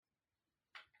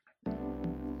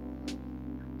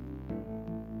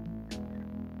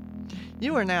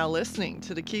You are now listening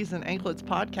to the Keys and Anklets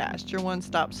podcast, your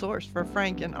one-stop source for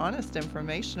frank and honest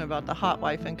information about the hot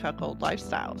wife and cuckold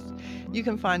lifestyles. You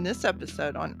can find this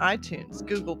episode on iTunes,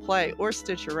 Google Play, or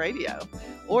Stitcher Radio,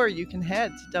 or you can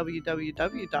head to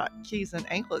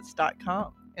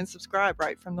www.keysandanklets.com and subscribe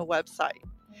right from the website.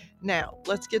 Now,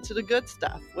 let's get to the good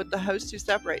stuff with the host who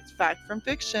separates fact from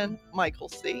fiction, Michael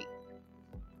C.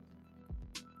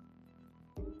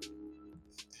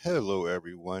 Hello,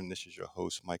 everyone. This is your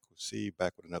host, Michael C.,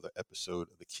 back with another episode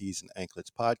of the Keys and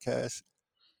Anklets podcast.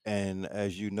 And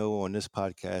as you know, on this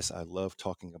podcast, I love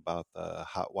talking about the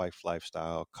hot wife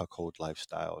lifestyle, cuckold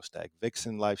lifestyle, stag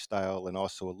vixen lifestyle, and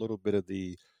also a little bit of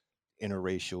the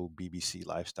interracial BBC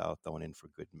lifestyle thrown in for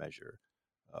good measure.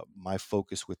 My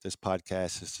focus with this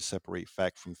podcast is to separate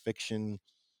fact from fiction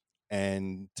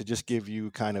and to just give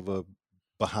you kind of a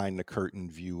behind the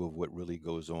curtain view of what really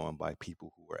goes on by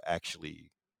people who are actually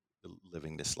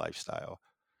living this lifestyle.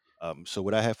 So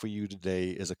what I have for you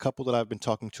today is a couple that I've been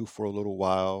talking to for a little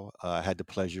while. I had the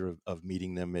pleasure of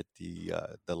meeting them at the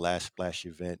Last Splash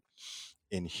event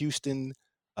in Houston.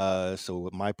 So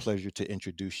my pleasure to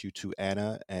introduce you to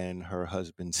Anna and her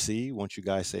husband C. Won't you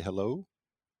guys say hello?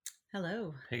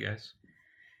 Hello. Hey guys.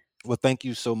 Well, thank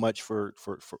you so much for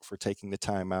taking the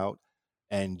time out.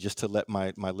 And just to let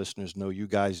my listeners know, you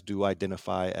guys do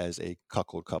identify as a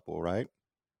cuckold couple, right?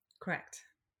 Correct.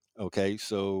 Okay,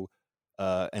 so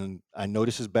and I know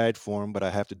this is bad form, but I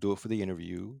have to do it for the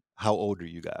interview. How old are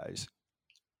you guys?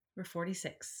 We're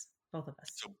 46, both of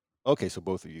us. Okay, so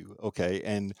both of you. Okay,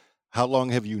 and how long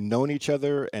have you known each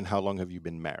other, and how long have you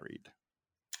been married?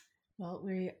 Well,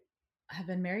 we have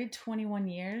been married 21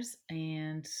 years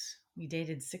and we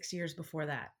dated 6 years before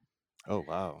that. Oh,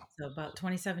 wow. So about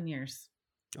 27 years.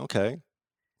 Okay.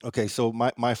 Okay, so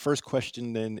my first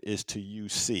question then is to you,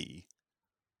 C.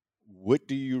 What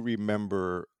do you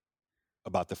remember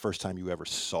about the first time you ever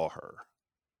saw her?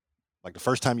 Like the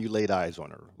first time you laid eyes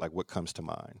on her, like what comes to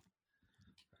mind?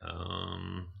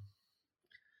 Um,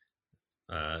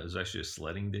 it was actually a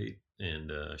sledding date,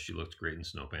 and she looked great in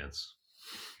snow pants.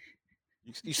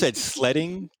 You said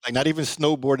sledding, like not even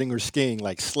snowboarding or skiing,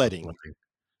 like sledding. Sledding.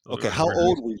 Okay, how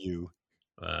old were you?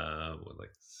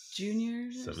 Like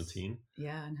Juniors? 17.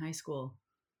 Yeah, in high school.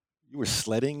 You were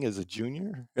sledding as a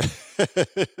junior?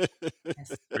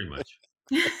 Yes. Pretty much.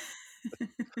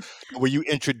 Were you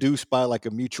introduced by like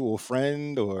a mutual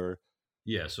friend or?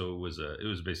 Yeah, so it was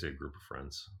basically a group of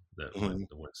friends that Mhm.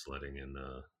 went sledding, and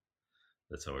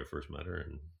that's how I first met her.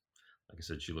 And like I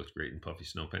said, she looked great in puffy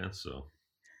snow pants. So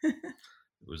it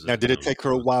was Now, did it take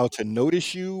her a it was- while to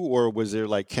notice you, or was there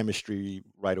like chemistry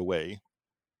right away?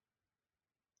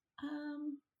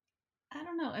 um, I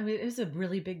don't know. I mean, it was a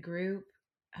really big group.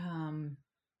 Um,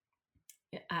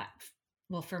 I,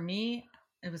 well, for me,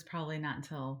 it was probably not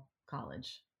until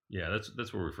college. yeah,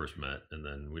 that's where we first met, and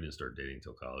then we didn't start dating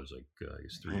until college, like I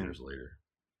guess 3 years later.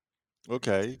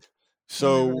 Okay, When we really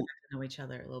so got to know each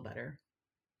other a little better.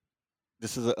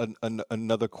 this is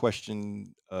another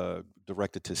question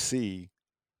directed to C.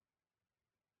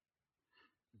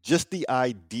 Just the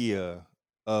idea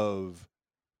of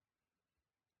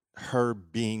her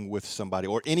being with somebody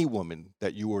or any woman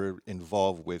that you were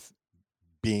involved with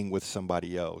being with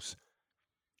somebody else,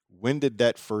 when did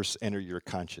that first enter your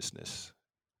consciousness?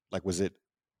 Like, was it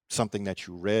something that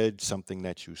you read, something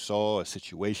that you saw, a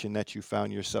situation that you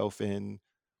found yourself in?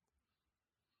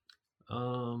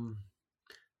 Um,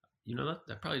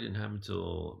 that probably didn't happen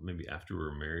until maybe after we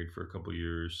were married for a couple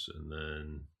years, and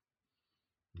then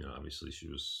obviously she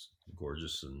was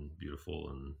gorgeous and beautiful,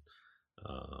 and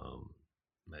um,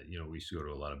 we used to go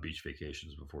to a lot of beach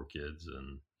vacations before kids,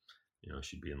 and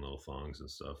she'd be in little thongs and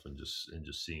stuff, and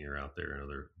just seeing her out there and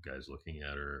other guys looking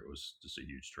at her, it was just a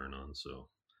huge turn on. So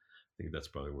I think that's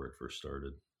probably where it first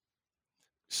started.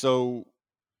 So,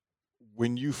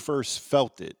 when you first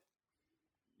felt it,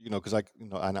 because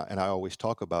and I always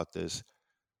talk about this.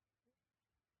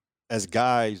 As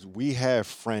guys, we have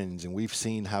friends, and we've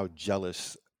seen how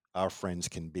jealous our friends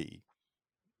can be.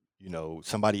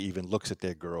 Somebody even looks at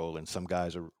their girl, and some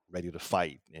guys are ready to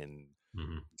fight and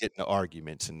Hmm. get into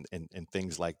arguments and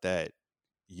things like that.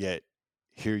 Yet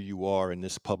here you are in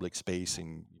this public space,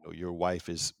 and your wife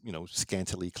is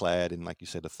scantily clad in, like you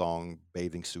said, a thong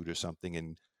bathing suit or something,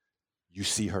 and you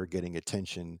see her getting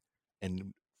attention,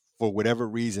 and for whatever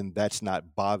reason that's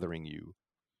not bothering you.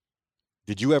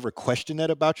 Did you ever question that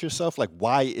about yourself? Like,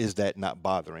 why is that not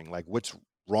bothering? Like, what's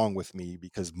wrong with me?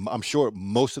 Because I'm sure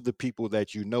most of the people that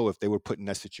if they were put in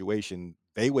that situation,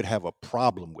 they would have a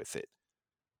problem with it,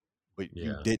 but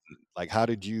you Yeah. didn't. Like, how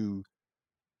did you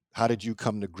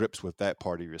come to grips with that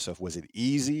part of yourself? Was it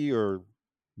easy or?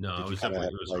 No, Did it you was kind of definitely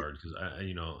have it to was like? hard because I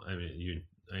mean,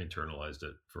 I internalized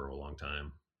it for a long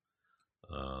time.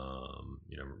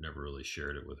 Never really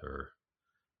shared it with her.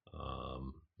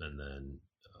 And then,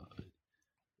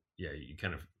 yeah, you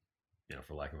kind of,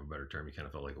 for lack of a better term, you kind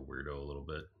of felt like a weirdo a little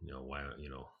bit. Why, kind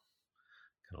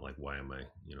of like, why am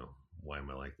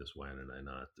I like this? Why did I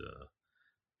not,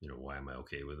 why am I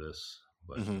okay with this?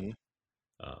 But, Hmm.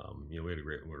 we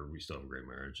had we still have a great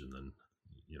marriage. And then,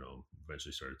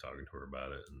 eventually started talking to her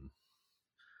about it. And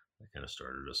that kind of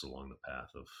started us along the path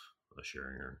of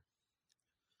sharing her.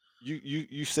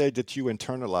 You said that you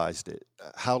internalized it.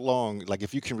 How long, like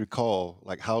if you can recall,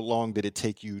 like how long did it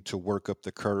take you to work up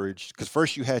the courage? Because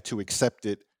first you had to accept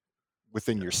it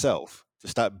within Yeah. yourself to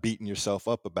stop beating yourself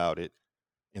up about it.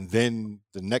 And then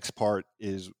the next part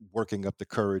is working up the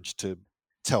courage to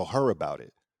tell her about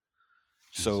it.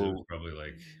 Geez, it was So, probably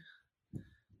like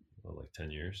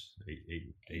 10 years, eight,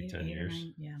 eight, 10 eight or years,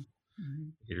 nine. Yeah. Hmm.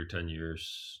 8 or 10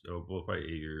 years. Oh, well, probably 8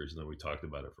 years. And then we talked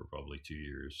about it for probably 2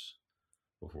 years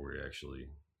before we actually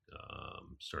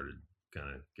started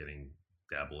kind of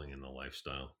dabbling in the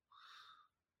lifestyle.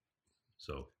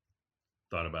 So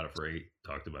thought about it for 8,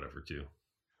 talked about it for 2.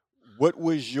 what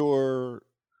was your?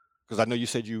 Because I know you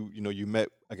said you met,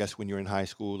 I guess, when you were in high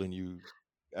school and you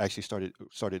actually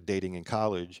started dating in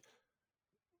college.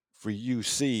 For you,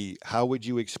 see, how would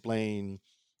you explain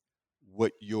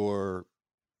what your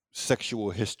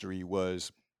sexual history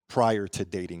was prior to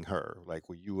dating her? Like,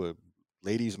 were you a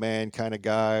ladies' man kind of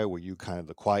guy? Were you kind of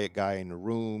the quiet guy in the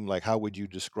room? Like, how would you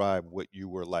describe what you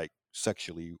were like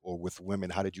sexually or with women?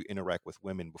 How did you interact with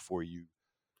women before you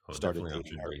Oh, started definitely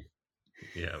dating option her? B.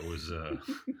 Yeah, it was,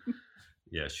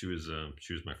 yeah, she was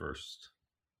my first.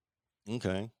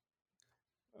 Okay.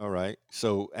 All right.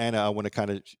 So Anna, I want to kind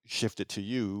of shift it to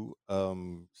you.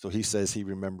 So he says he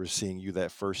remembers seeing you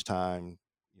that first time,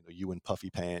 you in.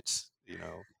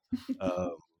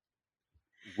 Um,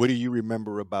 what do you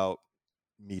remember about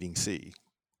meeting C?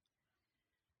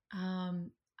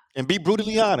 um, And be you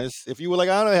brutally know, honest. If you were like,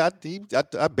 I don't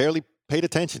know, I barely paid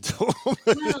attention to him.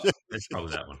 well, It's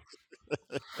probably that one.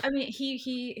 I mean,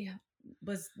 he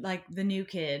was like the new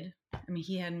kid. I mean,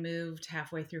 he had moved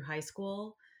halfway through high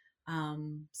school,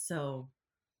 so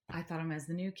I thought him as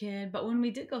the new kid. But when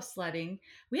we did go sledding,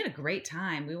 we had a great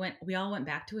time. We all went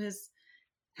back to his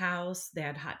house. They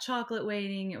had hot chocolate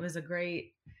waiting. It was a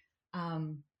great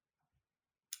um,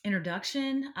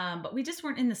 introduction. But we just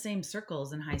weren't in the same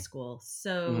circles in high school,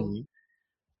 so Mhm.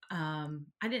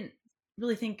 I didn't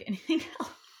really think anything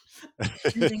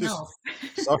else.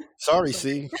 Sorry, So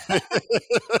C.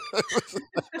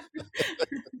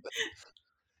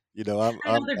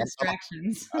 I had other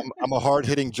distractions. I'm a hard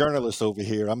hitting journalist over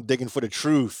here. I'm digging for the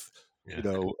truth. You Yeah.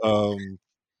 know.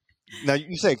 Now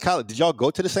you say college. Did y'all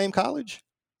go to the same college?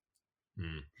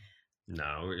 Hmm. No,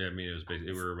 I mean, it was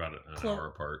basically, we were about an hour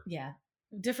apart. Yeah,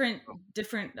 different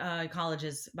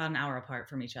colleges about an hour apart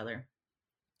from each other,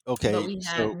 but Okay, we had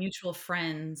so mutual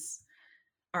friends,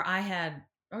 or I had,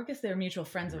 or I guess they were mutual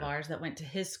friends of Yeah. ours that went to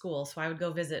his school. So I would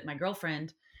go visit my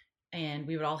girlfriend, and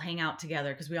we would all hang out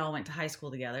together because we all went to high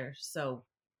school together. So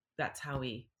that's how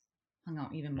we hung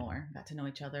out even more, got to know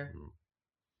each other. Mhm.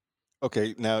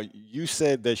 okay, now you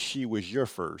said that she was your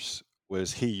first.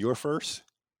 Was he your first?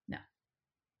 No.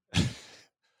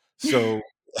 So,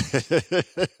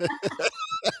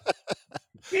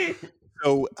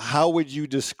 so how would you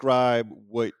describe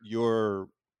what your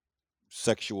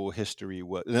sexual history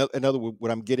was? In other words,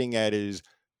 what I'm getting at is,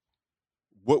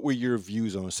 what were your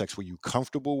views on sex? Were you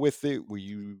comfortable with it? Were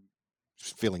you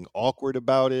feeling awkward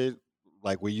about it?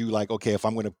 Like, were you like, okay, if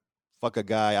I'm going to fuck a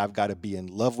guy, I've got to be in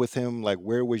love with him? Like,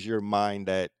 where was your mind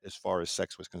at as far as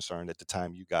sex was concerned at the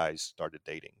time you guys started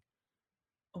dating?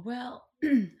 Well,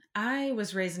 I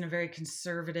was raised in a very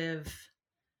conservative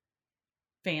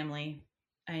family,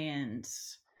 and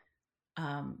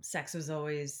sex was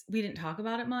always, we didn't talk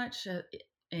about it much,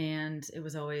 and it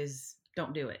was always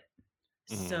don't do it.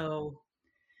 Hmm. So,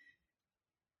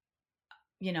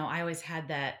 I always had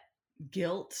that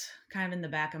guilt kind of in the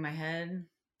back of my head.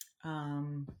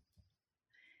 Um,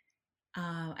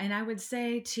 and I would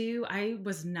say too, I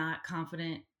was not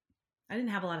confident. I didn't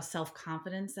have a lot of self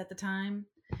confidence at the time.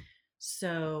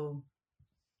 So,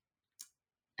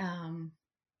 um,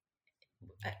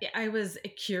 I was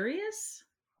curious,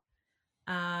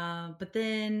 but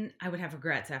then I would have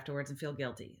regrets afterwards and feel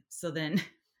guilty. So then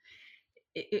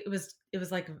it was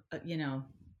like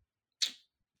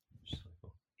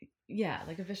yeah,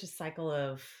 like a vicious cycle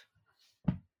of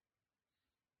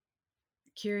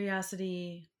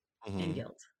curiosity and Hmm.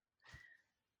 guilt,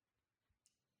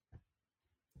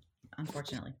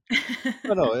 unfortunately.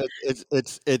 No, no, it's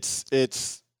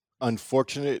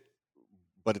unfortunate,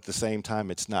 but at the same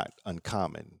time, it's not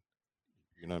uncommon.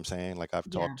 You know what I'm saying? Like I've Yeah.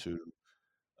 talked to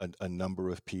a number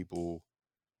of people,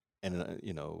 and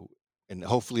and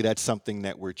hopefully that's something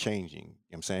that we're changing. You know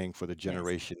what I'm saying, for the Yes.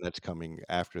 generation that's coming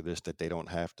after this, that they don't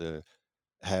have to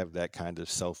have that kind of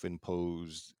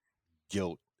self-imposed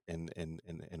guilt and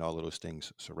all of those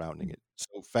things surrounding Mm. it.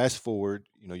 So fast forward,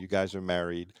 you guys are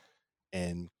married,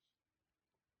 and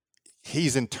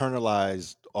he's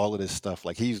internalized all of this stuff.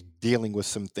 Like he's dealing with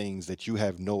some things that you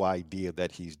have no idea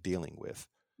that he's dealing with.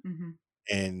 Mhm.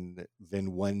 And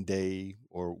then one day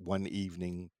or one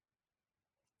evening,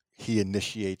 he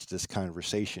initiates this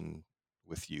conversation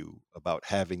with you about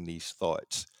having these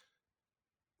thoughts.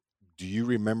 Do you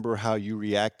remember how you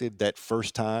reacted that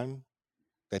first time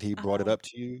that he brought it Um, up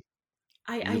to you?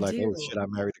 Were you I like, "Oh do. shit, I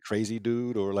married a crazy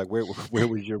dude," or like where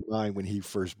was your mind when he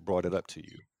first brought it up to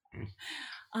you?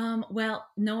 Well,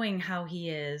 knowing how he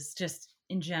is, just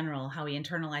in general, how he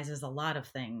internalizes a lot of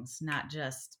things, not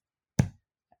just,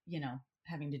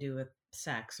 having to do with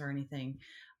sex or anything.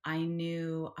 I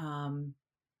knew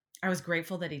I was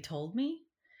grateful that he told me,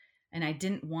 and I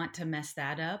didn't want to mess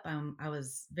that up. I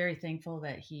was very thankful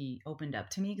that he opened up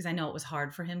to me because I know it was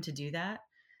hard for him to do that.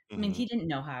 I mean, Hmm. he didn't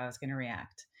know how I was going to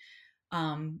react.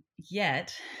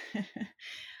 Yet,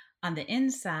 on the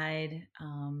inside,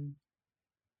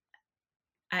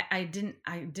 I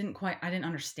didn't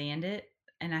understand it,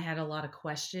 and I had a lot of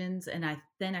questions, and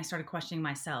I started questioning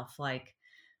myself, like,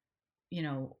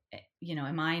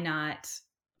 am I not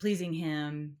pleasing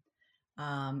him?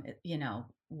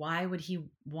 Why would he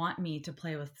want me to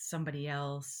play with somebody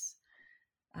else?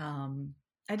 Um,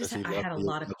 Does he I love had a me as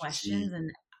lot of much as he questions,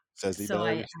 and says he so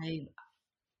does?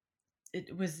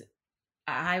 it was,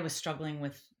 I was struggling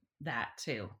with that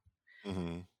too.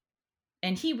 Hmm.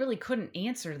 And he really couldn't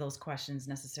answer those questions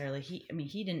necessarily.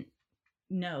 He didn't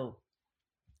know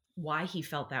why he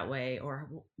felt that way, or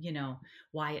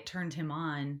why it turned him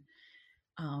on.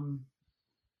 um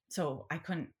so I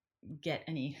couldn't get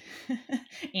any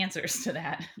answers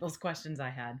to those questions I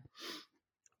had.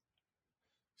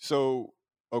 So,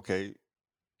 okay,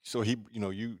 so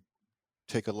you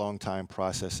take a long time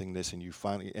processing this, and you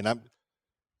finally, and I'm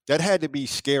that had to be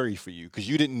scary for you because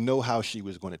you didn't know how she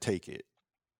was going to take it.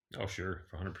 Oh, sure,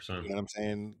 for You 100%. know what I'm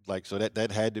saying? Like, so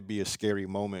that had to be a scary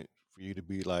moment for you to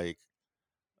be like,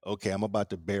 okay, I'm about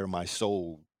to bare my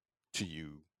soul to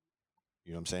you.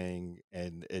 You know what I'm saying?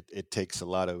 And it takes a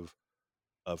lot of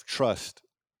trust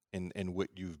in what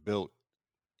you've built,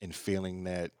 in feeling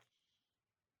that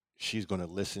she's going to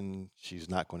listen, she's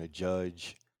not going to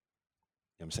judge.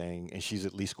 You know what I'm saying? And she's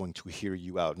at least going to hear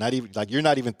you out. Not even like you're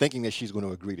not even thinking that she's going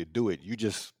to agree to do it. You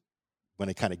just want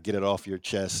to kind of get it off your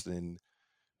chest, and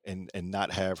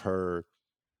not have her,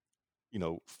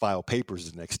 file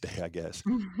papers the next day, I guess.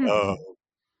 Uh,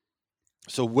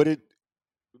 so what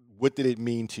did it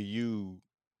mean to you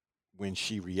when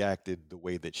she reacted the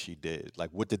way that she did?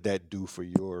 Like, what did that do for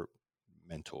your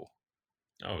mental?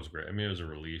 Oh, it was great. I mean, it was a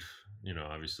relief,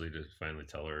 obviously to finally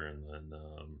tell her, and then,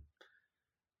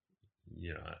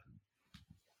 you know,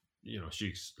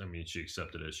 I mean, she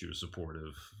accepted it. She was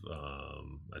supportive.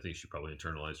 I think she probably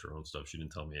internalized her own stuff. She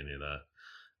didn't tell me any of that,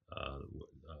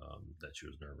 that she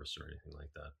was nervous or anything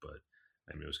like that. But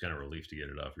I mean, it was kind of a relief to get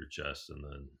it off your chest, and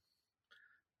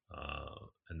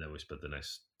then we spent the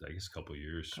next, I guess, couple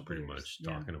years Couple pretty years, much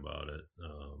yeah. talking about it,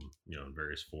 in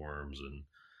various forms and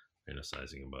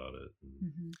fantasizing about it, and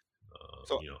Hmm.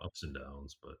 So ups and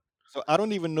downs. But so I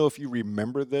don't even know if you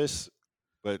remember this,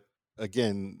 but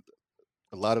again,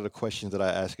 a lot of the questions that I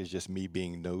ask is just me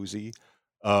being nosy.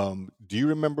 Do you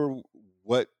remember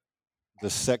what the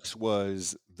sex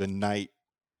was the night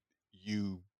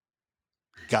you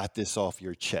got this off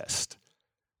your chest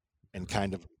and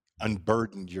kind of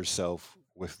unburdened yourself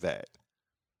with that?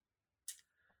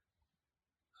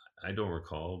 I don't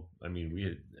recall. I mean,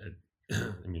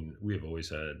 I mean, we have always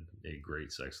had a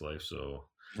great sex life, so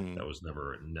Mhm. that was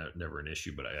never an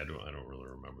issue. But I don't really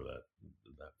remember that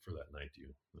for that night. Do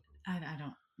you? I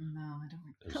don't know. I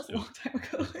don't. It That was was a it long was time it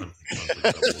ago. was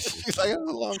unforgettable. She's like, "That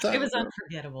was a long It time was ago."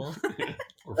 unforgettable.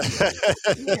 Or forgettable.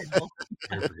 Unforgettable.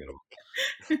 Very forgettable.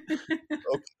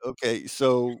 Okay,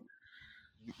 so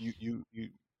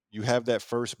you have that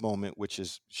first moment, which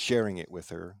is sharing it with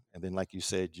her, and then, like you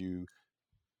said, you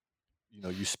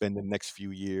spend the next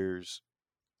few years,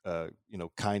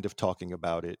 kind of talking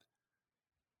about it.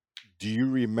 Do you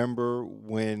remember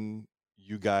when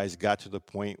you guys got to the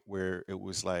point where it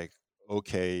was like,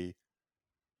 okay,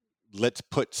 let's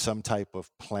put some type of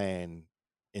plan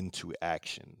into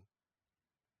action?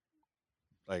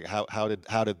 Like, how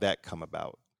did that come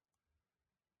about?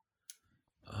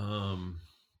 Um,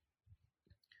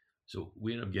 So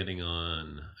we ended up getting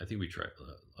on. I think we tried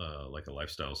like a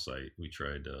lifestyle site. We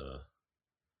tried. I don't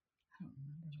I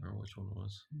remember don't remember which one it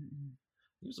was. what. Mm-mm.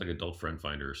 It was like Adult Friend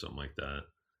Finder or something like that.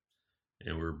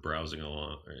 And we were browsing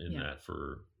along in Yeah. that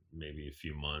for maybe a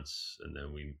few months, and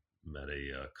then we met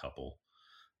a couple,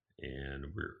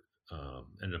 and we're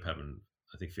ended up having,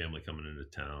 I think, family coming into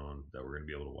town that were going to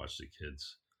be able to watch the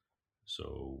kids.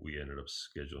 So we ended up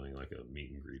scheduling like a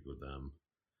meet and greet with them,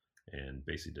 and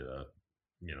basically did a,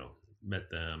 you know, met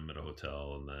them at a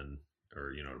hotel, and then,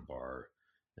 or at a bar,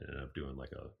 and ended up doing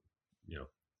like a, you know,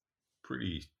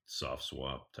 pretty soft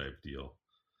swap type deal.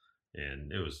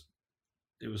 And it was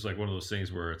like one of those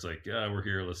things where it's like, yeah, we're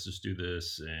here, let's just do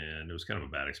this, and it was kind of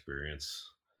a bad experience.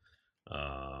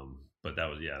 But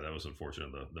that was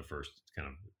unfortunate. The first kind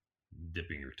of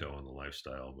dipping your toe in the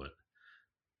lifestyle, but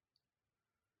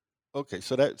Okay,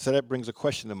 so that brings a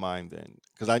question to mind then,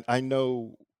 because I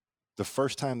know the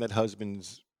first time that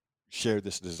husbands share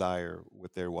this desire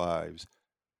with their wives,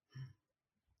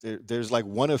 there's like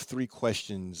one of three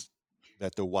questions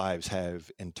that the wives have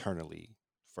internally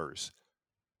first,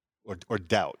 or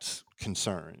doubts,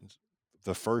 concerns.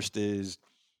 The first is,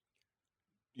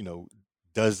 you know,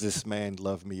 does this man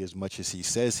love me as much as he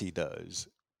says he does?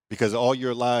 Because all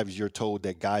your lives you're told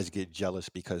that guys get jealous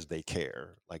because they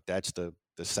care. Like that's the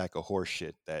sack of horse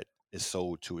shit that is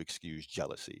sold to excuse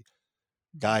jealousy.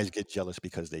 Mhm. Guys get jealous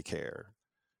because they care.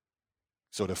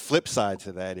 So the flip side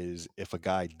to that is if a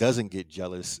guy doesn't get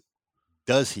jealous,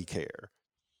 does he care?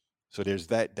 So there's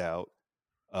that doubt.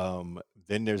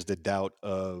 Then there's the doubt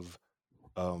of,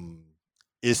 um,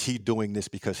 is he doing this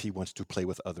because he wants to play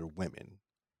with other women?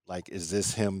 Like, is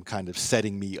this him kind of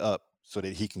setting me up so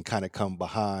that he can kind of come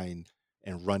behind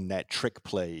and run that trick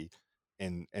play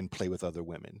and play with other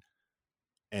women?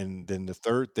 And then the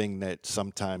third thing that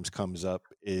sometimes comes up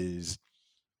is,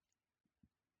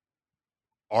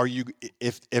 are you,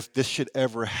 if this should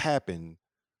ever happen,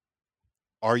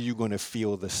 are you going to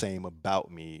feel the same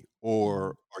about me, Mhm.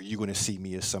 or are you going to see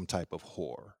me as some type of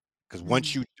whore? Because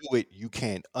once Mhm. you do it, you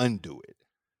can't undo it.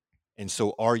 And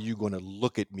so, are you going to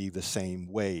look at me the same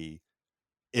way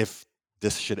if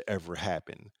this should ever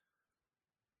happen?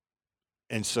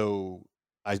 And so,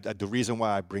 the reason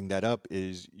why I bring that up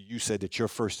is you said that your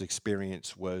first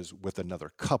experience was with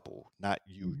another couple, not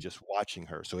you Mhm. just watching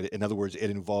her. So, in other words, it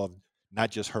involved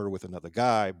not just her with another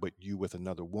guy, but you with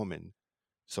another woman.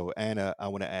 So, Anna, I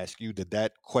want to ask you, did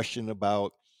that question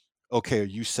about, okay, are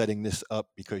you setting this up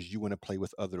because you want to play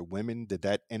with other women, did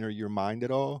that enter your mind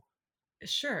at all?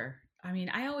 Sure. I mean,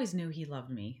 I always knew he loved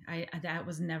me. That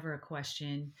was never a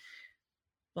question.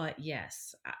 But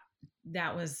yes,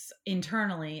 that was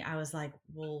internally. I was like,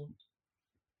 well,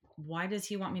 why does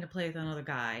he want me to play with another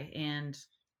guy and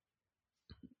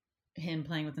him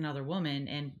playing with another woman?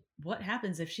 And what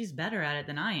happens if she's better at it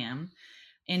than I am?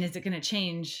 And is it going to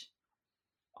change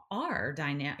our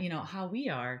dynamic? How we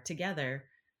are together.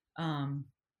 Um,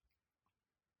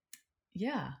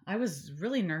 yeah, I was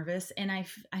really nervous, and I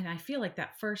feel like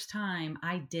that first time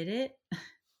I did it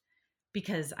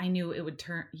because I knew it would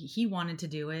turn. He wanted to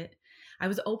do it. I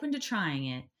was open to trying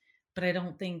it, but I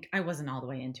don't think I wasn't all the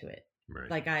way into it. right,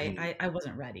 Like Mhm. I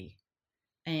wasn't ready,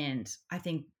 and I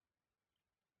think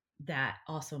that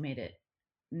also made it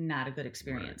not a good right.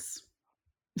 experience.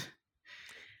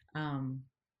 Um,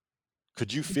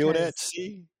 Could you feel that? because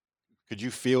See, could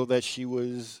you feel that she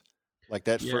was like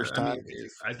that Yeah, first I time? mean, Could you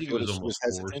I think it feel was that she was almost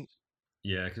forced. hesitant?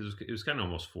 Yeah, because it was kind of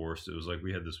almost forced. It was like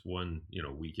we had this one,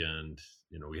 weekend.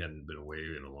 We hadn't been away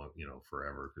in a long,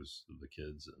 forever because of the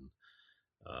kids, and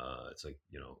it's like,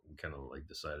 we kind of like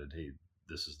decided, hey,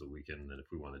 this is the weekend, and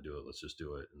if we want to do it, let's just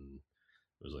do it. And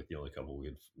it was like the only couple we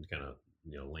could kind of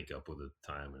link up with at the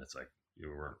time, and it's like you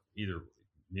weren't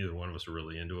neither one of us were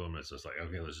really into them. It's just like,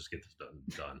 okay, let's just get this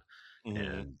done, Hmm.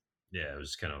 and yeah, it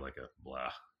was kind of like a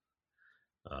blah,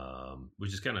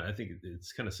 which is kind of, I think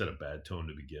it's kind of set a bad tone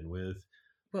to begin with.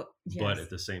 well, But yes. at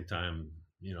the same time,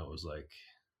 it was like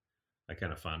I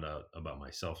kind of found out about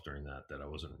myself during that I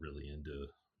wasn't really into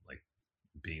like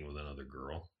being with another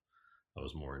girl. I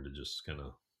was more into just kind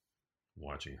of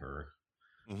watching her.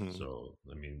 Hmm. So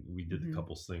I mean, we did the Hmm.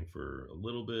 couples thing for a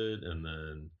little bit, and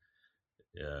then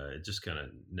it just kind of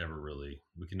never really,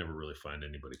 we could never really find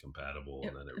anybody compatible.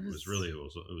 And then It was.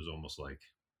 it was almost like,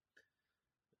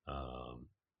 um,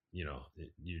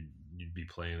 you'd be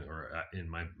playing, or in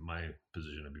my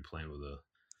position, I'd be playing with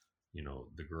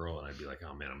the girl, and I'd be like,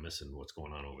 oh man, I'm missing what's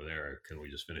going on over there. Can we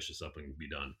just finish this up and be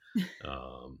done?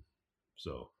 Um,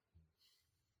 so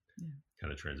Yeah.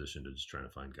 kind of transitioned to just trying to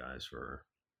find guys for her.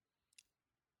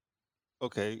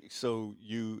 Okay, so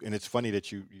you, and it's funny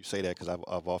that you say that because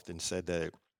I've often said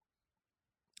that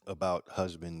about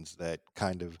husbands that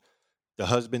kind of the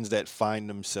husbands that find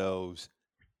themselves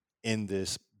in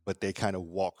this, but they kind of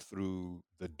walk through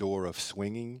the door of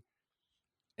swinging,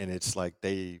 and it's like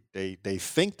they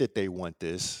think that they want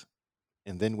this,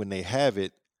 and then when they have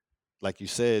it, like you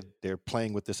said, they're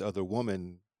playing with this other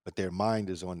woman, but their mind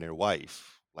is on their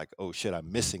wife. Like, oh shit,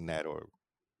 I'm missing that, or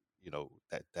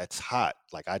that's hot.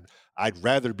 Like I'd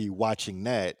rather be watching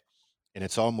that, and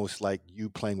it's almost like you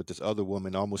playing with this other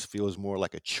woman almost feels more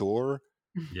like a chore.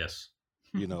 Yes,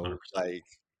 100%.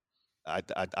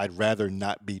 Like I'd rather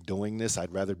not be doing this.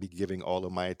 I'd rather be giving all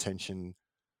of my attention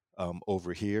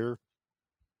over here.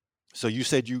 So you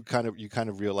said you kind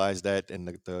of realized that, and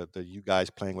the you guys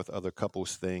playing with other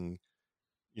couples thing,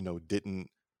 didn't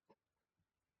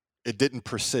it didn't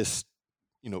persist,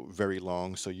 very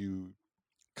long. So you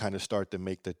kind of start to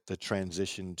make the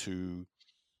transition to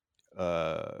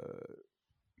uh,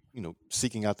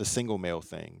 seeking out the single male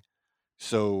thing.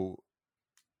 So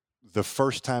the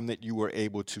first time that you were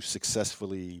able to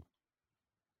successfully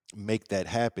make that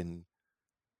happen,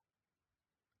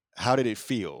 how did it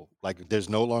feel? Like there's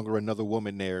no longer another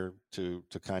woman there to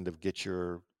kind of get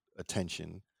your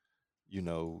attention.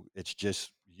 It's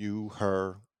just you,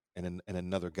 her, and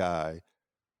another guy.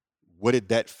 What did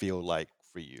that feel like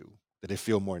for you? Did it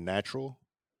feel more natural?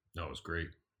 No, it was great.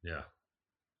 Yeah,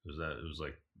 it was that. It was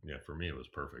like, yeah, for me, it was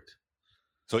perfect.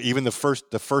 So even the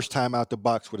first time out the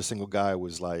box with a single guy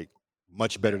was like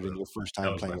much Yeah, better than your first that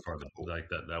time was playing by with far a couple.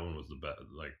 that one was the best.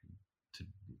 To,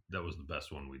 that was the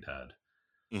best one we'd had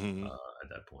Hmm. at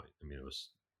that point. I mean, it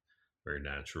was very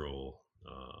natural.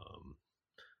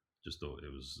 Just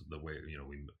it was the way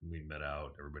we met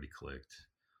out, everybody clicked,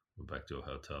 went back to a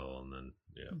hotel, and then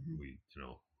yeah, Mhm. we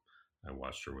I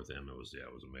watched her with him. It was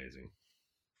amazing.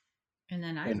 And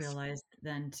then I And realized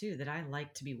then too that I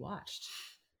like to be watched.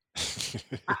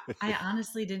 I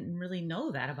honestly didn't really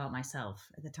know that about myself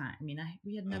at the time. I mean,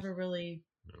 we had never really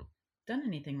You know? done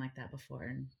anything like that before,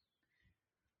 and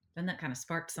then that kind of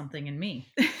sparked something in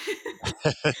me.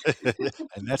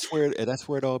 and that's where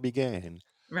it all began.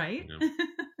 Right? Yeah.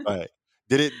 Right.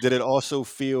 Did it also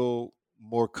feel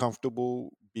more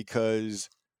comfortable because,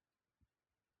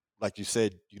 like you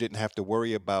said, you didn't have to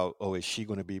worry about, oh, is she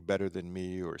going to be better than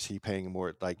me, or is he paying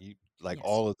more? Like Yes.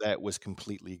 all of that was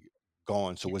completely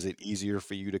gone. So Yes. was it easier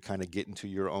for you to kind of get into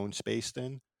your own space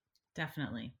then?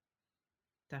 Definitely.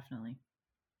 Definitely.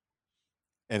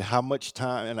 And how much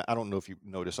time, and I don't know if you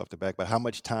know this off the back, but how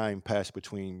much time passed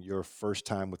between your first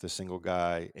time with a single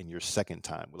guy and your second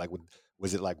time? Like,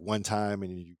 was it like one time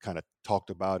and you kind of talked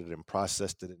about it and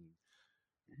processed it, and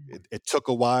it took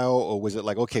a while, or was it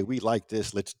like, okay, we like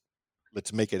this, let's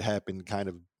make it happen kind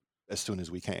of as soon as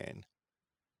we can?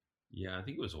 Yeah, I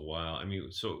think it was a while. I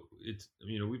mean, so it's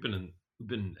we've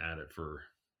been at it for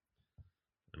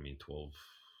 12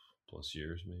 plus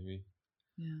years maybe.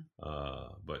 Yeah.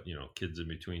 But kids in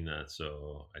between that.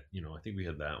 So I think we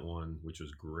had that one, which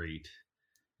was great.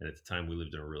 And at the time, we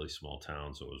lived in a really small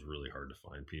town, so it was really hard to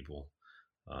find people.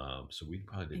 So we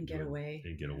probably And didn't get do it away.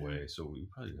 and get Yeah. away. So we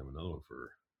probably didn't have another one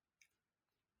for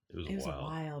it was a It was a while.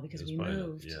 while It because was we probably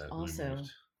moved yeah, we moved. also So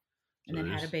and then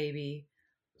had a there's baby.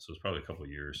 so it's probably a couple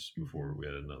of years before Hmm. we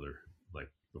had another, like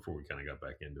before we kind of got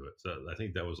back into it. So I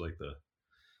think that was like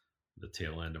the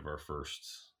tail end of our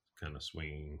first kind of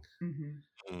swinging Hmm.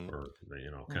 Mhm. or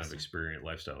kind of Lifestyle. experience,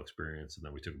 lifestyle experience, and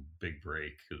then we took a big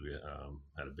break because we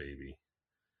had a baby,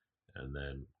 and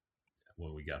then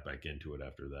when we got back into it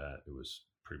after that, it was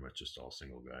pretty much just all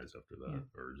single guys after Yeah. that,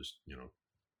 or just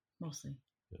Mostly.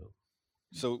 you know.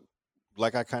 So,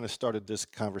 like I kind of started this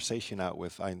conversation out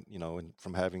with, and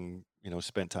from having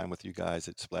spent time with you guys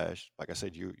at Splash, like I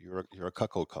said, you're a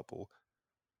cuckold couple.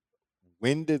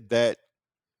 When did that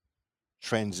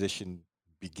transition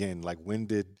begin? Like, when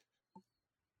did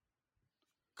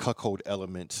cuckold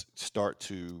elements start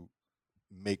to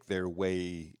make their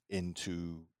way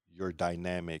into your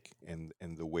dynamic and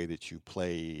the way that you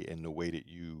play and the way that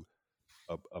you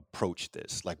approach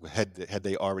this? Like, had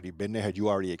they already been there? Had you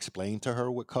already explained to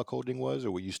her what cuckolding was,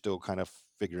 or were you still kind of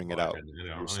figuring Oh, it out I for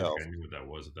don't even think yourself? I knew what that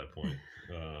was at that point.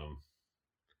 Um,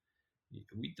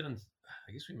 we done,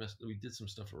 I guess we did some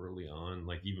stuff early on,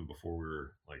 like even before we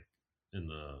were like in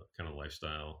the kind of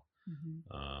lifestyle, Hmm.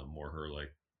 more her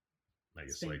like I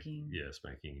guess like Spanking. yeah,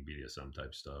 spanking BDSM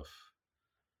type stuff.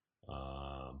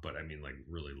 But I mean like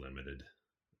really limited.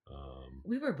 Um,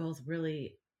 We were both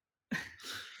really,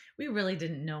 we really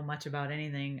didn't know much about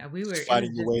anything. Just It was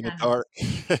fighting your just way in the kind of dark.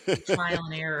 trial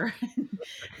and error.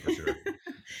 for sure.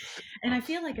 And Uh, I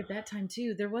feel like at that time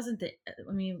too, there wasn't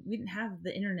I mean, we didn't have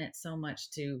the internet so much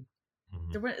to,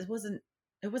 mhm. it wasn't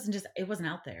just, it wasn't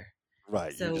out there.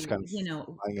 Right, you're just So, kind of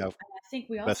finding out. think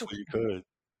we the best also, way you could.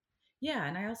 yeah,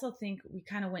 and I also think we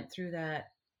kind of went through that.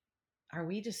 Are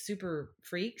we just super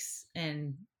freaks,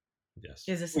 and Yes.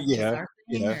 is this Well, just yeah, our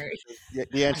thing, yeah. or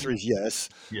The I answer don't is yes.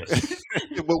 Yes.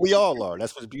 But we all are.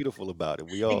 That's what's beautiful about it.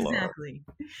 We all are. exactly,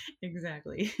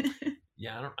 exactly.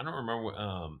 Yeah, I don't remember.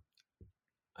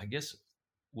 I guess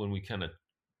when we kind of,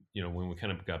 when we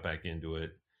kind of got back into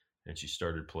it, and she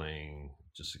started playing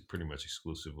just pretty much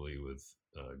exclusively with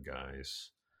guys.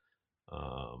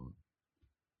 Um,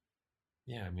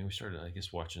 yeah, I mean, we started, I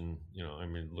guess, watching,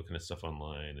 looking at stuff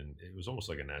online, and it was almost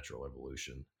like a natural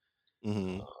evolution.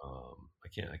 Hmm.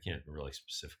 I can't really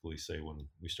specifically say when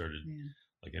we started Yeah.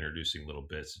 like introducing little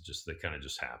bits. It just they kind of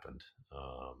just happened.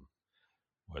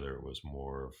 Whether it was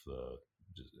more of the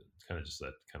kind of just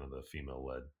that kind of the female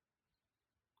led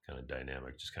kind of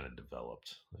dynamic just kind of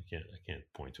developed. I can't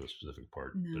point to a specific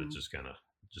part, but it No. just kind of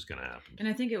happened. And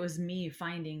I think it was me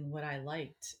finding what I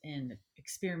liked and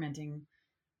experimenting,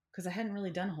 because I hadn't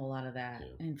really done a whole lot of that,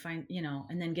 Yeah. and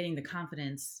and then getting the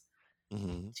confidence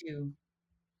Hmm. to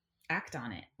act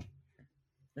on it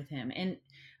with him. And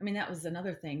I mean, that was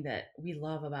another thing that we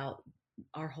love about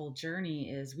our whole journey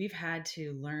is we've had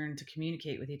to learn to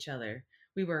communicate with each other.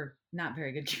 We were not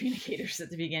very good communicators at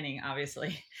the beginning,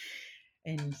 obviously.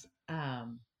 And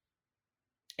um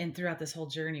and throughout this whole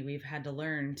journey, we've had to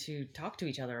learn to talk to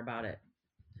each other about it,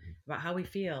 about how we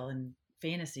feel and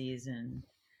fantasies and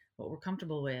what we're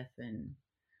comfortable with, and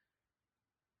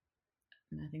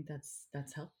I think that's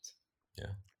helped.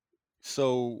 Yeah.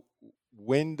 So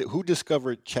who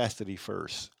discovered chastity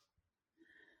first?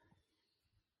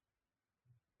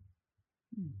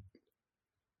 Hmm,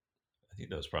 I think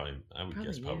that was probably, I would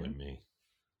Probably guess, probably you. me.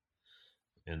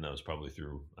 And that was probably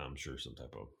through, I'm sure, some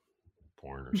type of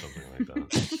porn or something like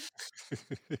that.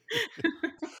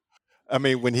 I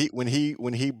mean, when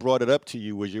he brought it up to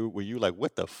you, were you like,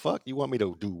 what the fuck? You want me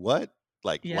to do what?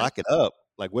 Like Yep, lock it up?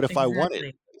 Like what if I want it?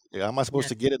 exactly. Yeah, how am I supposed Yes,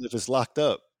 to get it if it's locked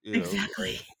up?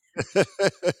 exactly.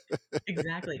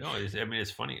 Exactly. No, I mean,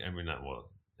 it's funny. I mean, not well.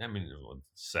 I mean, well,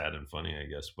 sad and funny, I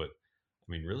guess. But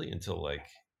I mean, really, until like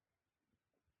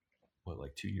what,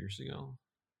 like 2 years ago,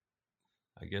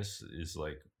 I guess is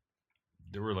like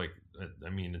there were like, I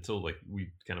mean, until like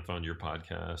we kind of found your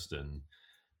podcast and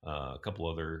a couple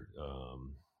other,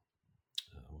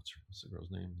 what's the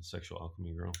girl's name? The sexual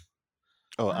alchemy girl,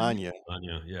 Oh, Anya.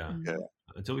 Anya. Anya. Yeah. Yeah. Mhm.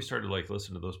 Until we started like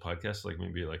listening to those podcasts, like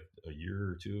maybe like a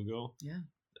year or two ago, Yeah.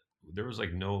 there was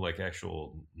like no like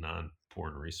actual non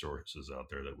porn resources out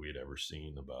there that we had ever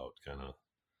seen about kind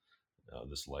of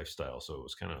this lifestyle. So it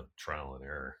was kind of trial and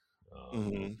error. Um,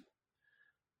 Hmm.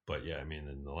 but yeah, I mean,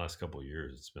 in the last couple of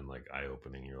years, it's been like eye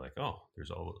opening. You're like, oh,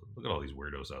 look at all these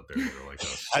weirdos out there that are like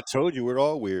us. I told you we're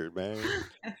all weird, man.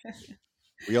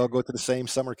 We all go to the same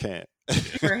summer camp.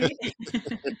 Yeah. Right.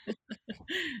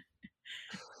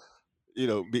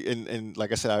 And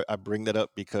like I said, I bring that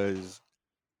up because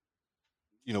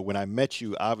when I met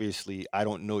you, obviously I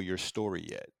don't know your story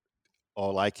yet.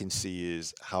 All I can see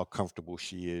is how comfortable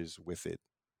she is with it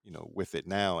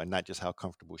now, and not just how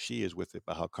comfortable she is with it,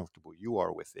 but how comfortable you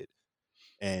are with it.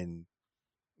 And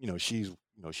she's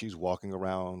walking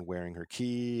around wearing her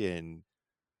key, and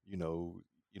you know,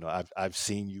 I've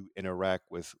seen you interact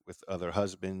with other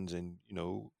husbands, and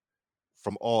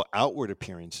from all outward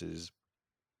appearances,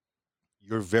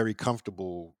 you're very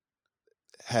comfortable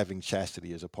having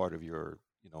chastity as a part of your,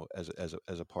 as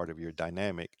a part of your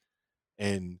dynamic.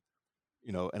 And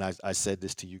I said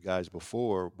this to you guys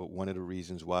before, but one of the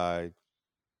reasons why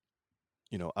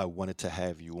I wanted to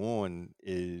have you on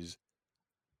is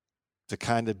to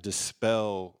kind of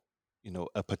dispel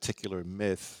a particular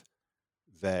myth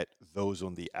that those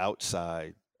on the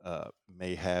outside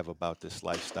may have about this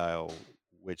lifestyle,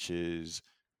 which is,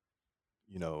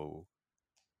 you know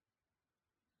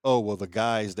oh, well, the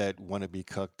guys that want to be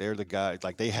cucked, they're the guys,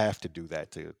 like they have to do that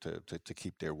to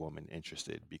keep their woman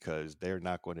interested, because they're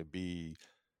not going to be,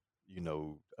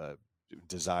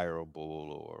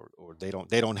 desirable, or they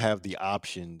don't have the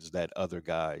options that other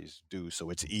guys do,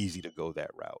 so it's easy to go that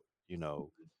route.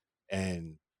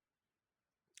 And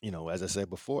as I said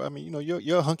before, I mean,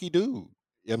 you're a hunky dude. You know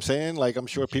what I'm saying? Like, I'm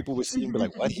sure people would see and be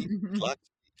like, what?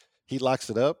 He locks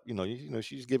it up.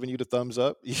 She's giving you the thumbs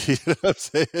up. You know what I'm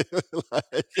saying?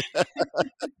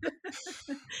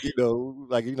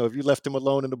 Like, if you left him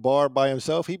alone in the bar by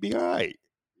himself, he'd be all right.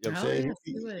 You know what I'm Oh saying? yes,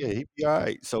 we Yeah, would. he'd be all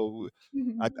right. So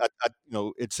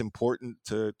it's important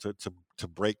to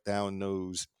break down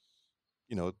those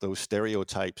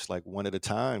stereotypes, like, one at a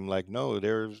time. Like, no,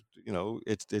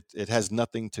 it has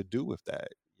nothing to do with that.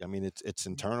 I mean, it's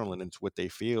internal, and it's what they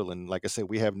feel. And like I said,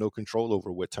 we have no control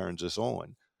over what turns us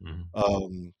on.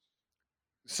 Mhm.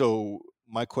 So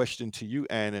my question to you,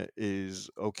 Anna, is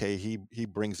okay. He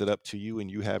brings it up to you,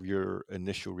 and you have your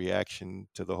initial reaction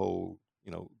to the whole,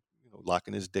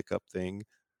 locking his dick up thing.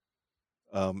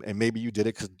 And maybe you did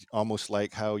it because almost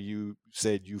like how you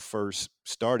said you first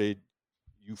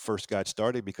got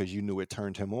started because you knew it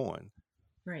turned him on,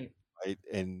 Right. right?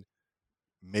 And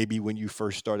maybe when you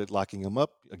first started locking him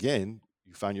up again,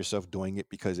 you found yourself doing it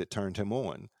because it turned him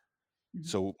on. Mhm.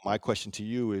 So my question to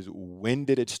you is, when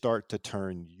did it start to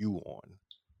turn you on?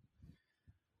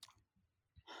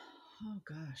 Oh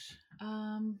gosh.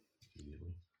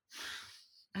 Immediately.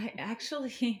 I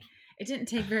actually it didn't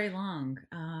take very long.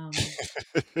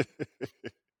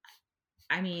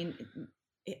 I mean,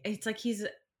 it's like he's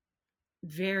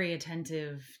very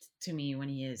attentive to me when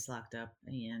he is locked up,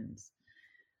 and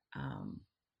um,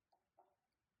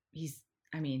 he's.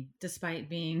 I mean, despite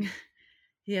being,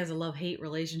 he has a love-hate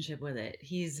relationship with it.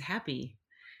 He's happy,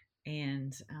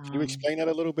 and Can you explain that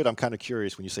a little bit? I'm kind of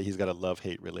curious when you say he's got a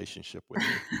love-hate relationship with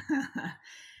it.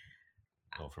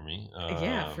 Oh, for me,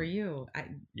 yeah, for you,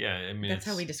 yeah. I mean, that's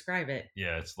how we describe it.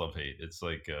 it's love hate. It's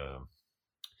like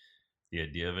the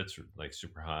idea of it's like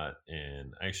super hot,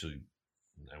 and actually,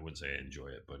 I wouldn't say I enjoy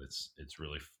it, but it's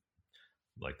really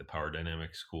like the power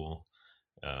dynamics cool.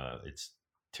 It's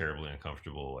terribly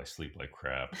uncomfortable. I sleep like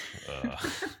crap.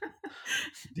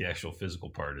 The actual physical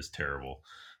part is terrible,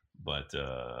 but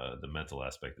the mental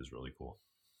aspect is really cool.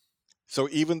 So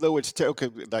even though it's okay,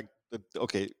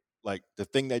 like the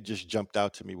thing that just jumped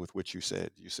out to me with what you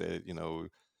said,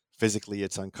 physically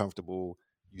it's uncomfortable.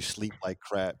 You sleep like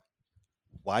crap.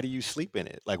 Why do you sleep in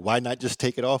it? Like, why not just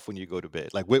take it off when you go to bed?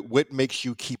 Like, what makes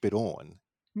you keep it on?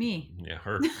 Me. Yeah,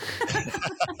 her.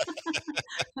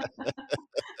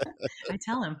 I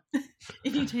tell him,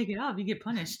 if you take it off, you get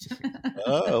punished.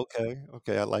 Oh, okay,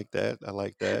 okay. I like that. I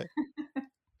like that.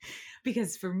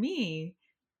 Because for me,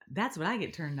 that's what I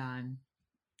get turned on,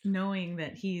 knowing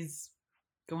that he's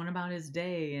going about his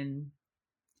day and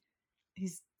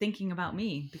he's thinking about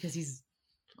me because he's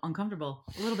uncomfortable,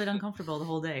 a little bit uncomfortable the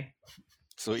whole day.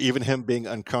 So even him being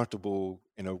uncomfortable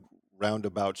in a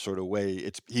roundabout sort of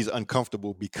way, he's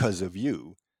uncomfortable because of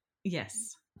you.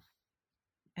 Yes.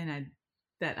 And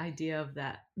that idea of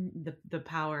that, the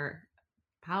power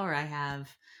I have,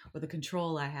 or the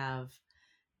control I have,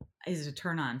 is a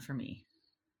turn on for me.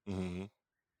 Hmm.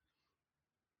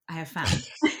 I have found.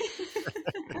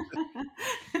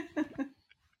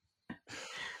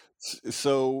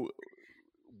 So,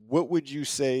 what would you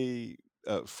say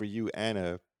for you,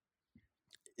 Anna,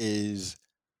 is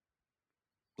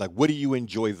like, what do you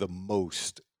enjoy the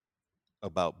most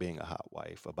about being a hot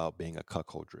wife, about being a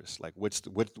cuckoldress? Like,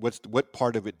 what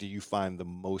part of it do you find the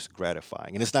most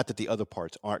gratifying? And it's not that the other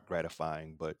parts aren't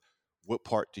gratifying, but what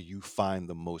part do you find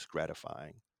the most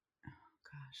gratifying?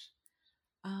 Gosh.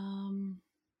 Um,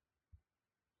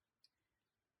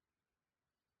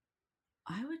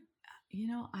 I would,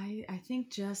 I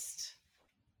think just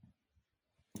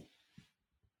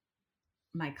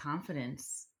my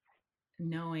confidence,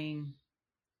 knowing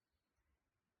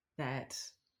that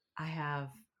I have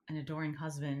an adoring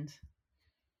husband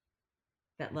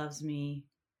that loves me.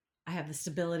 I have the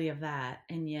stability of that,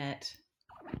 and yet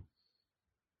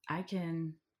I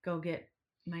can go get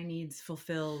my needs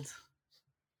fulfilled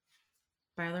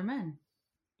by other men.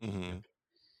 Hmm.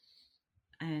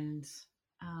 And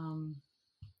um,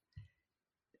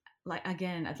 like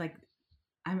again, it's like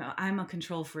I'm a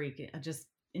control freak, just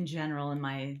in general in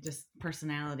my just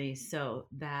personality. So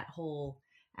that whole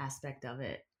aspect of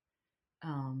it,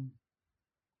 um,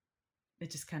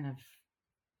 it just kind of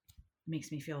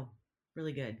makes me feel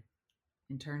really good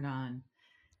and turned on.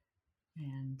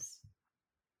 And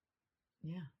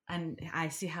yeah. And I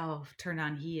see how turned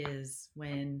on he is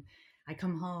when I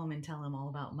come home and tell him all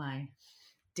about my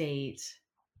date,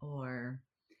 or,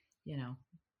 you know,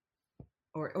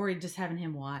 or just having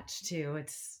him watch too.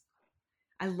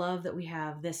 I love that we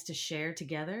have this to share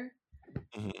together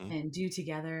Hmm. and do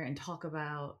together and talk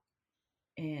about,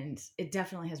 and it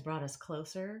definitely has brought us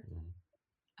closer.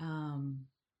 Mhm. Um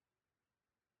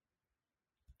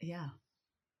yeah,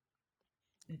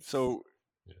 it's So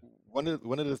Yeah. one of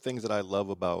the things that I love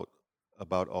about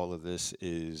all of this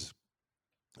is,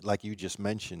 like you just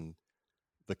mentioned,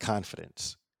 the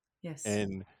confidence. yes.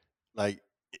 And like,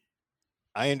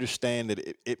 I understand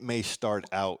that it may start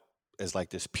out as like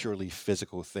this purely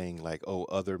physical thing, like, oh,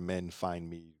 other men find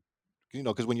me,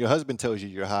 because when your husband tells you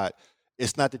you're hot,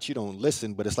 it's not that you don't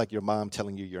listen, but it's like your mom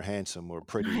telling you you're handsome or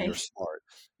pretty or Right. smart.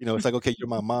 It's like, okay, you're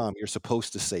my mom, you're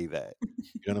supposed to say that.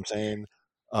 You know what I'm saying?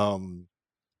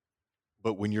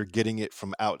 But when you're getting it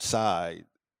from outside,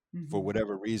 for Hmm.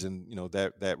 whatever reason,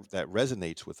 that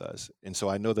resonates with us. And so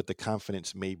I know that the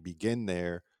confidence may begin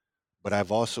there, but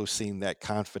I've also seen that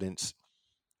confidence,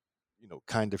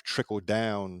 kind of trickle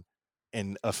down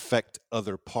and affect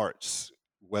other parts,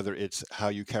 whether it's how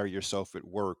you carry yourself at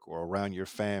work or around your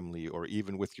family or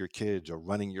even with your kids or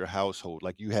running your household.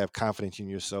 Like, you have confidence in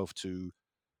yourself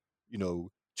you know,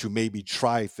 to maybe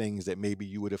try things that maybe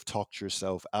you would have talked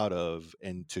yourself out of,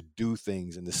 and to do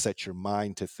things and to set your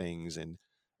mind to things. And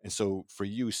so for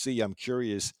you, see, I'm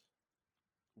curious,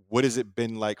 what has it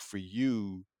been like for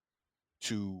you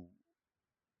to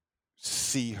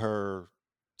see her,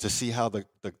 to see how the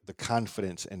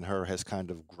confidence in her has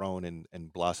kind of grown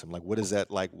and blossomed? Like, what is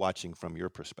that like watching from your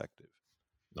perspective?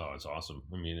 Oh, it's awesome.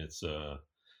 I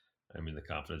mean, the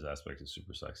confidence aspect is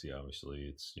super sexy.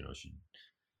 Obviously, she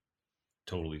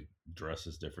totally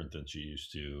dresses different than she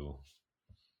used to.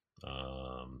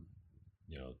 Um,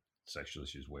 you know, Sexually,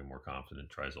 she's way more confident.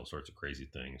 Tries all sorts of crazy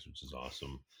things, which is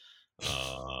awesome.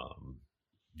 Um,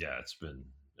 yeah, it's been.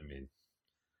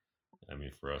 I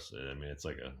mean, for us, it's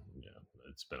like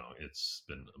it's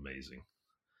been amazing.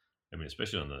 I mean,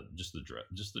 especially on just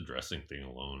the dressing thing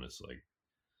alone. It's like,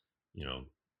 you know,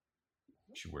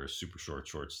 she wears super short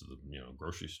shorts to the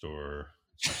grocery store.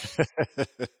 It's just,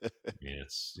 I mean,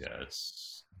 it's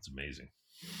amazing.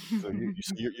 So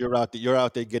you're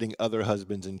out there getting other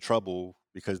husbands in trouble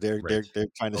because they're Right. they're they're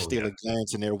trying to Oh steal yeah. a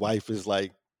glance, and their wife is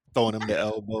like throwing them the Yeah.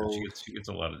 elbow. She gets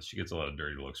a lot of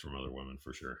dirty looks from other women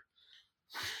for sure.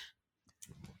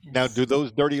 Now, Yes. do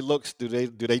those dirty looks, do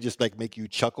they just like make you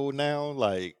chuckle now?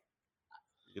 Like,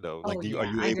 like, Oh are yeah.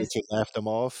 you able to laugh them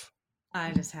off?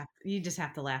 You just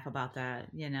have to laugh about that,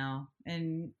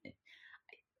 And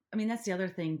I mean, that's the other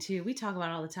thing too. We talk about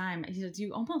it all the time.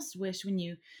 You almost wish when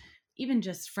you, even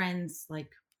just friends,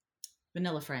 like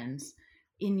vanilla friends,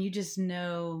 and you just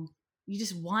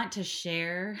want to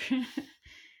share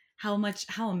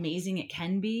how amazing it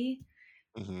can be,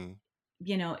 Hmm.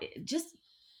 just,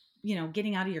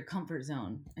 getting out of your comfort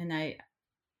zone. And I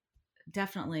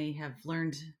definitely have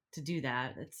learned to do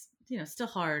that. It's, still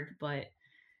hard, but,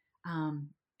 um,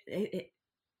 it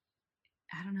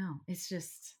I don't know. It's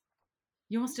just,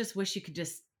 you almost just wish you could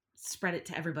just spread it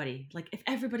to everybody. Like, if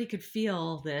everybody could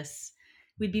feel this,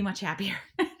 we'd be much happier.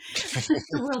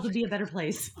 The world would be a better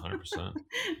place. 100%.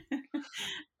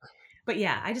 But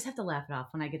yeah, I just have to laugh it off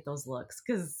when I get those looks,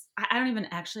 because I don't even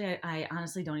actually, I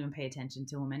honestly don't even pay attention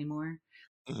to them anymore.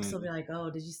 So they'll Hmm. be like, "Oh,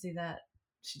 did you see that?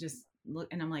 She just look,"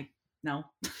 and I'm like, "No,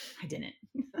 I didn't.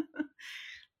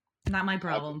 Not my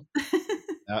problem."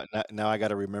 Now I got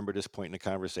to remember this point in the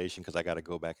conversation because I got to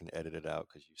go back and edit it out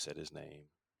because you said his name.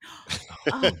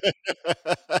 Oh,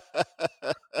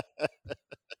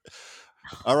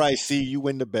 All right, see, you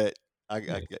win the bet.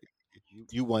 Yeah.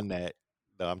 You won that.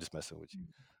 No, I'm just messing with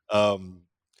you. Um,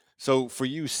 so for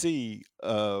you, see,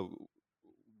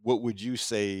 what would you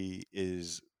say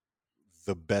is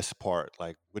the best part?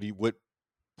 Like, what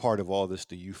part of all this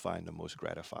do you find the most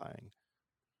gratifying?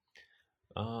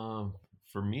 Um,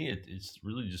 for me, it's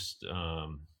really just,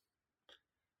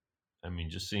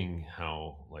 just seeing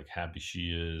how like happy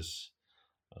she is.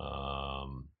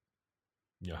 Um,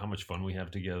 how much fun we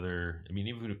have together. I mean,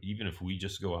 even if we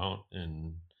just go out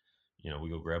and we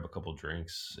go grab a couple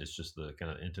drinks, it's just the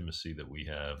kind of intimacy that we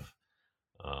have.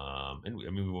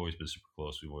 We've always been super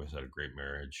close. We've always had a great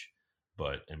marriage,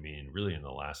 but I mean, really, in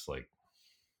the last, like,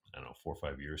 I don't know, 4 or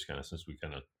 5 years, kind of since we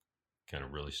kind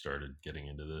of really started getting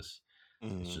into this,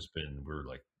 it's Hmm. just been we're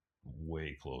like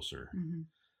way closer. mhm.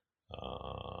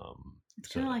 It's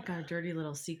So kind of like our dirty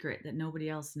little secret that nobody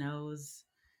else knows,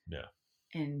 yeah,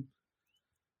 and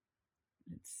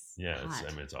it's yeah, hot.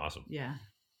 it's awesome. Yeah.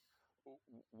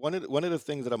 One of the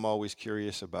things that I'm always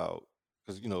curious about,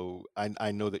 because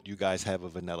I know that you guys have a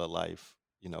vanilla life,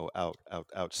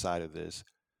 outside of this,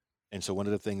 and so one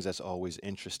of the things that's always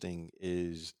interesting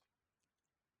is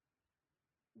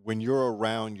when you're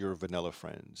around your vanilla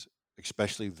friends,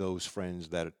 especially those friends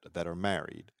that are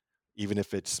married, even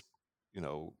if it's you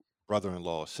know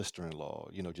brother-in-law, sister-in-law,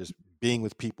 just being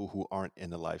with people who aren't in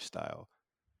the lifestyle,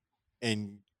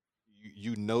 and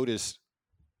you notice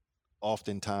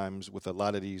oftentimes with a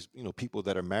lot of these people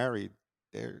that are married,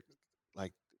 they're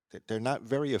like they're not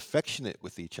very affectionate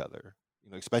with each other,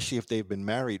 especially if they've been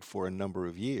married for a number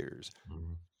of years.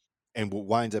 Mhm. And what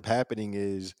winds up happening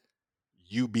is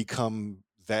you become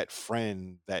that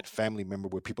friend, that family member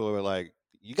where people are like,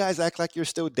 you guys act like you're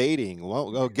still dating.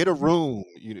 Well, get a room.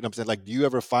 You know what I'm saying? Like, do you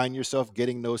ever find yourself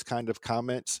getting those kind of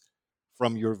comments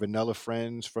from your vanilla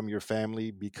friends, from your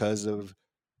family, because of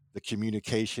the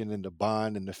communication and the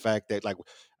bond and the fact that, like,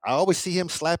 I always see him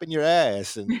slapping your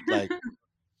ass, and like,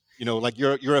 like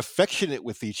you're affectionate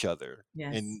with each other,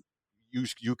 Yes. and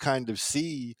you kind of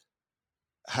see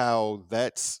how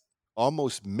that's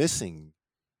almost missing.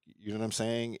 You know what I'm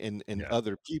saying? In Yeah.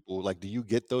 other people, like, do you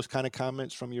get those kind of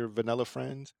comments from your vanilla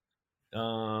friends?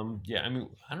 Yeah, I mean,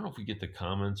 I don't know if we get the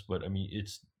comments, but I mean,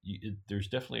 there's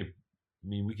definitely, I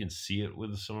mean, we can see it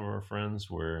with some of our friends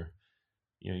where,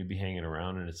 you'd be hanging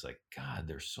around and it's like, God,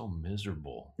 they're so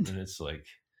miserable. And it's like,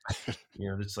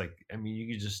 it's like, I mean, you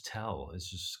could just tell it's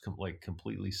just like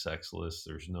completely sexless.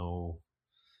 There's no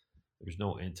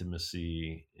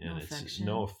intimacy, No and it's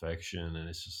no affection. affection. And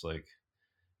it's just like,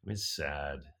 I mean, it's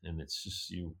sad. And it's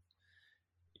just,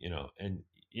 and,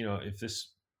 if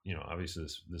this, obviously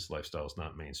this lifestyle is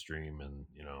not mainstream, and,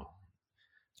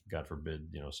 God forbid,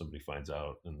 somebody finds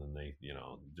out and then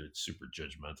they're super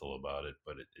judgmental about it,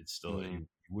 but it's still, Mhm, you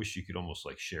wish you could almost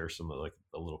like share some of like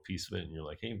a little piece of it. And you're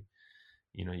like, hey,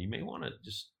 you may want to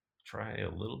just try a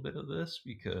little bit of this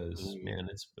because, mhm, man,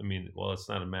 I mean, well, it's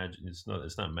not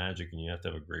magic, and you have to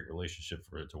have a great relationship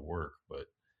for it to work. But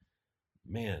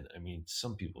man, I mean,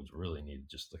 some people really need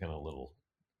just the kind of little,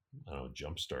 I don't know,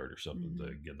 jump start or something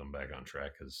to Hmm. get them back on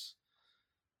track. Cause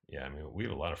yeah, I mean, we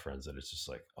have a lot of friends that it's just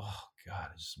like, oh God,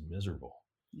 it's just miserable.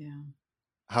 Yeah.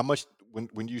 how much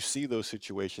when you see those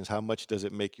situations, how much does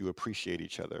it make you appreciate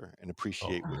each other and Oh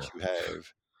appreciate what yeah. you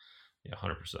have? Yeah,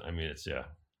 100%. I mean,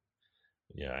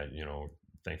 yeah,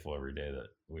 thankful every day that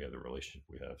we have the relationship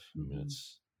we have. I mean, Hmm.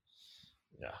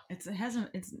 yeah, It hasn't,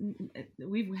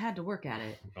 we've had to work at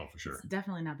it. oh, for It's sure.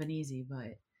 definitely not been easy,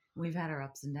 but we've had our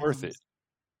ups and Worth it. downs.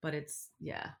 But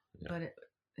yeah, Yeah, but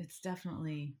it's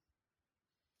definitely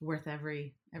worth oh,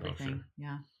 sure. everything.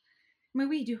 Yeah. I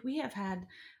mean,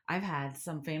 I've had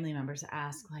some family members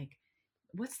ask, like,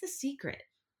 what's the secret?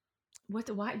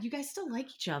 Why you guys still like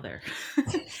each other?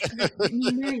 Like,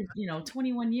 you married,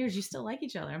 21 years, you still like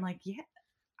each other. I'm like, yeah,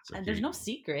 It's like there's no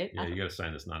secret. yeah, you got to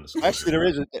sign this Actually, non-disclosure.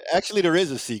 there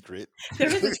is a secret. There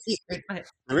is a secret, but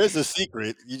There is a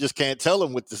secret. You just can't tell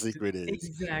them what the secret is. Yeah,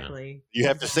 exactly, You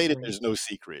have to say that exactly. there's no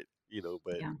secret,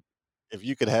 but Yeah. if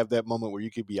you could have that moment where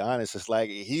you could be honest, it's like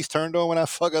he's turned on when I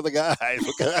fuck other guys.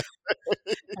 Because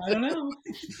I don't know.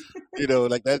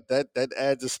 like that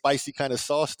adds a spicy kind of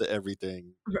sauce to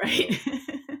everything. Right.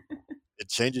 It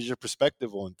changes your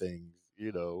perspective on things.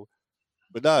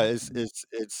 But no, Definitely.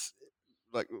 it's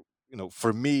like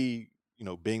for me,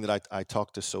 being that I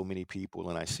talk to so many people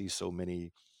and I see so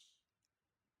many,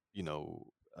 you know,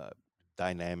 uh,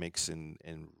 dynamics and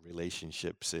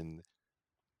relationships, and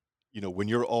when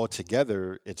you're all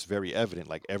together, it's very evident.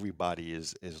 Like everybody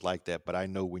is like that. But I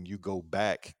know when you go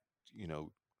back, you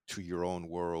know, to your own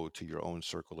world, to your own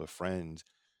circle of friends,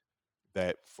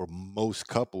 that for most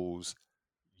couples,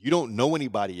 you don't know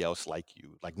anybody else like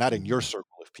you, like not in your Mhm.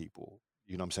 circle of people.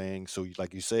 You know what I'm saying? So,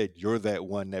 like you said, you're that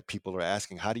one that people are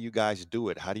asking, how do you guys do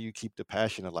it? How do you keep the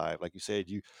passion alive? Like you said,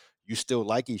 you still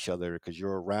like each other because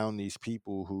you're around these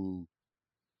people who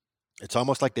it's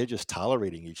almost like they're just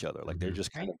tolerating each other. Like they're hmm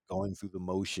just kind Right. of going through the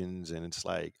motions, and it's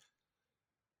like,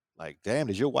 damn,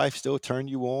 does your wife still turn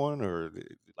you on, or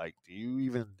like, do you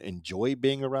even enjoy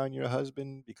being around your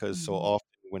husband? Because so Hmm. often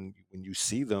when you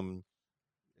see them,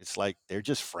 it's like they're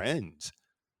just friends.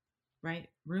 Right.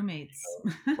 Roommates.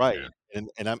 yeah, Right.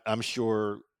 And I'm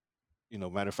sure,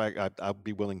 matter of fact, I'd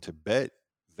be willing to bet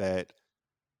that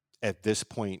at this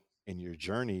point in your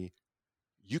journey,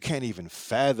 you can't even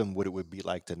fathom what it would be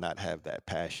like to not have that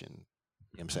passion.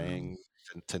 You know what I'm No. saying?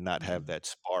 To not have No. that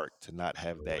spark, to not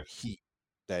have totally. that heat,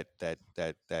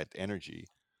 that energy.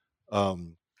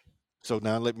 Um, so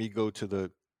now let me go to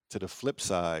the flip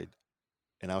side,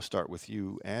 and I'll start with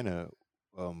you, Anna.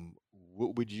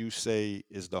 What would you say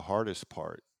is the hardest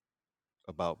part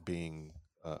about being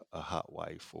a hot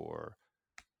wife, or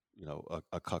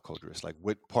a cuckoldress? Like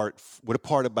what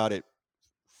part about it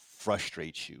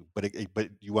frustrates you, but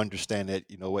you understand that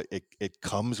what it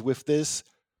comes with this,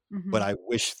 but Hmm. I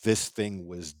wish this thing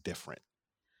was different.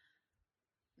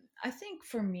 I think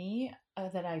for me,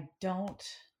 that I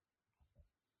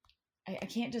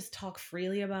can't just talk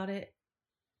freely about it.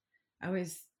 I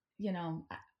always, you know,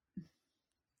 I,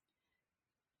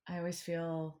 I always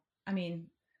feel, I mean,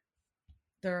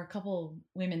 there are a couple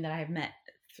women that I've met,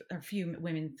 a few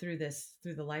women through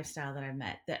the lifestyle that I've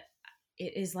met, that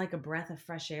it is like a breath of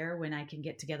fresh air when I can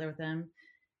get together with them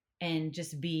and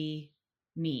just be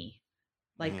me,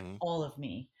 like Hmm. all of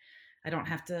me. I don't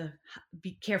have to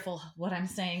be careful what I'm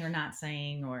saying or not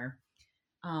saying, or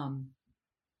um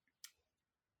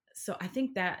so I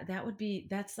think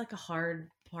that's like a hard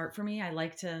part for me. I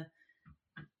like to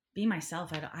be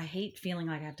myself. I hate feeling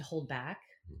like I have to hold back.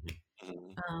 hmm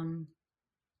Hmm. um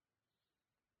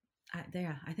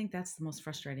I think that's the most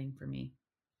frustrating for me.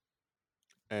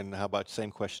 And how about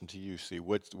same question to you? See,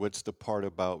 what's the part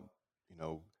about, you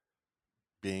know,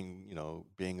 being,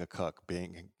 being a cuck,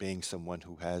 being someone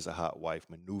who has a hot wife,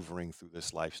 maneuvering through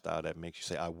this lifestyle that makes you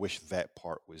say, I wish that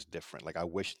part was different. Like I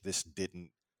wish this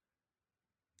didn't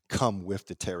come with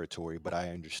the territory, but I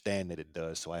understand that it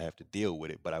does, so I have to deal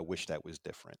with it, but I wish that was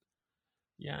different.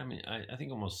 Yeah, I mean, I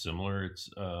think almost similar. It's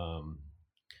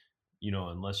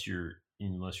unless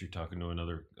you're talking to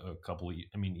another couple.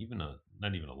 I mean, even a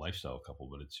not even a lifestyle couple,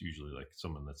 but it's usually like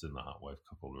someone that's in the hot wife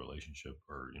couple relationship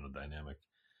or dynamic.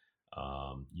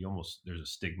 You almost there's a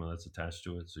stigma that's attached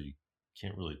to it, so you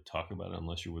can't really talk about it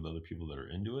unless you're with other people that are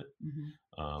into it. Hmm.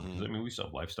 Because Hmm. I mean, we still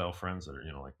have lifestyle friends that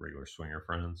are like regular swinger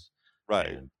friends,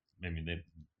 Right. and I mean they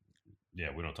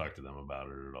yeah, we don't talk to them about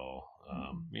it at all.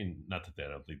 I mean, not that I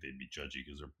don't think they'd be judgy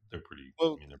because they're pretty. I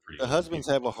Well, mean, they're pretty the open husbands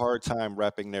people. have a hard time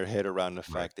wrapping their head around the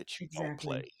Right. fact that you don't Exactly.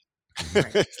 play. Hmm.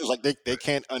 Right. It's like they Right.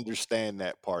 can't understand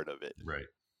that part of it. Right.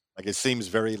 Like it seems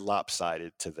very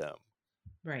lopsided to them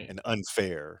Right. and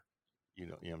unfair, you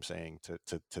know what I'm saying,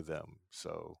 to them.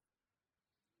 So,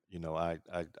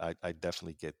 I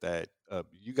definitely get that.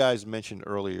 You guys mentioned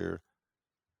earlier,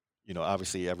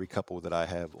 obviously every couple that I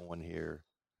have on here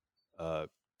uh,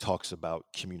 talks about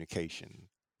communication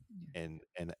Yeah.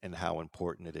 and how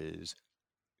important it is.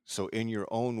 So, in your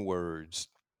own words,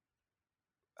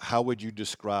 how would you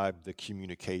describe the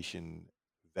communication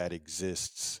that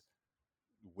exists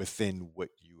within what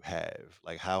you have?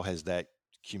 Like, how has that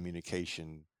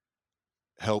communication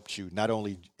helped you not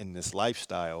only in this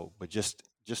lifestyle, but just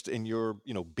in your,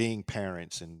 being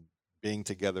parents and being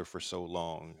together for so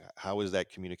long? How has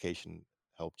that communication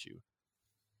helped you?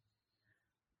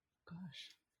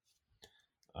 Gosh.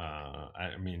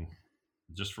 I mean,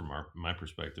 just from my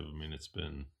perspective, I mean, it's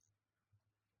been.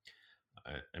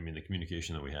 I mean, the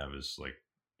communication that we have is like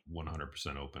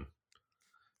 100% open.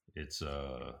 It's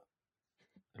I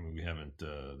mean, we haven't.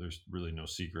 There's really no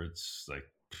secrets like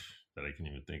that I can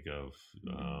even think of.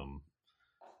 Mm-mm.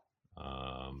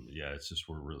 Yeah, it's just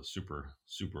we're really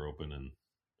super open and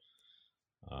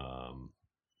um,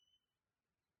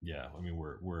 yeah. I mean,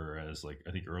 whereas like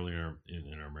I think earlier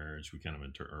in our marriage we kind of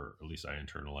or at least I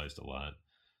internalized a lot.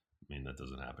 I mean, that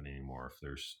doesn't happen anymore. If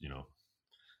there's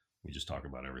we just talk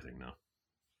about everything now.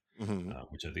 Hmm.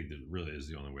 Which I think that really is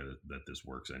the only way that this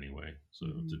works anyway. So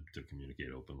Hmm. to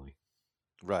communicate openly.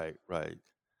 Right, right.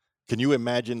 Can you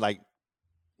imagine, like,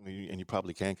 and you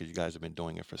probably can because you guys have been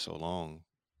doing it for so long.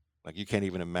 Like, you can't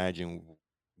even imagine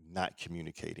not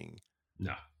communicating,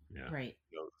 No, yeah, Right.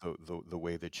 the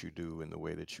way that you do and the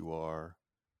way that you are.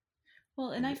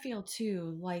 Well, and I And feel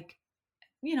too like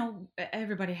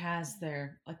everybody has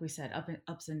their, like we said,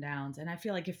 ups and downs, and I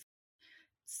feel like if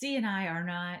C and I are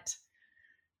not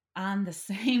on the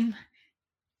same,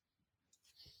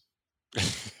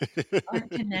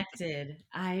 aren't connected,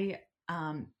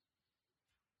 um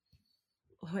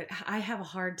I have a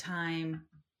hard time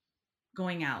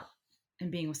going out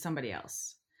and being with somebody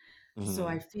else. So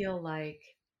I Mhm. feel like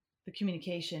the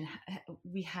communication,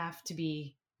 we have to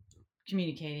be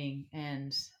communicating,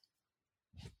 and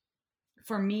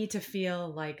for me to feel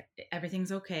like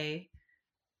everything's okay,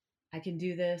 I can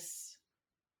do this,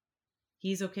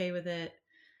 he's okay with it.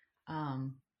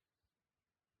 Um,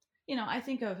 I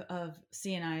think of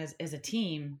CNI as a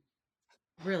team,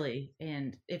 really.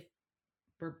 And if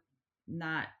we're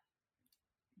not,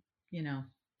 you know,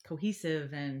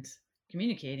 cohesive and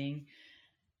communicating,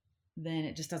 then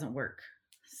it just doesn't work.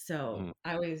 So Mhm.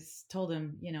 I always told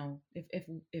him,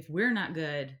 if we're not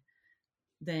good,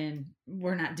 then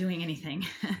we're not doing anything.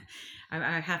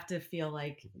 I have to feel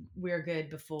like we're good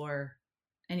before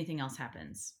anything else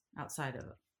happens outside of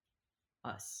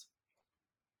us.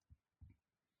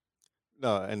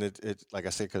 No, and it's like I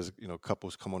said, because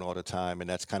couples come on all the time, and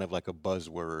that's kind of like a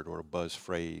buzzword or a buzz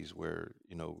phrase where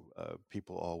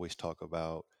people always talk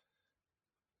about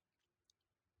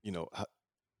how,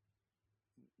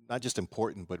 not just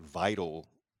important but vital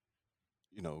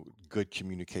good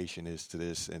communication is to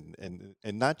this, and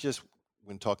not just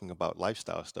when talking about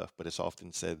lifestyle stuff, but it's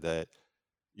often said that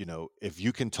if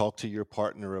you can talk to your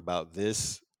partner about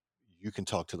this, you can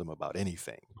talk to them about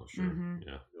anything. oh sure, Mm-hmm.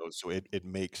 yeah, So it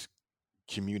makes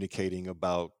communicating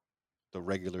about the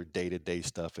regular day-to-day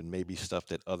stuff and maybe stuff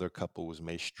that other couples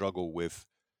may struggle with,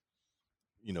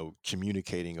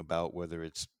 communicating about, whether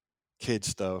it's kid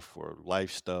stuff or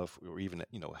life stuff or even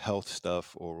health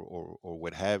stuff or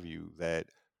what have you, that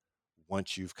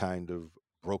once you've kind of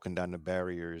broken down the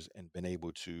barriers and been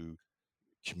able to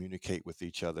communicate with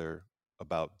each other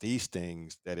about these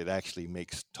things, that it actually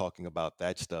makes talking about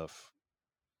that stuff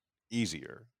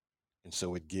easier. And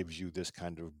so it gives you this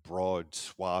kind of broad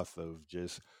swath of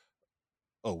just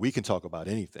oh, we can talk about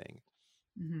anything.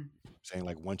 Hmm. Saying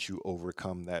like once you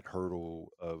overcome that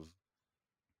hurdle of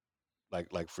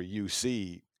like for you,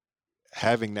 see,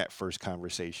 having that first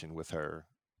conversation with her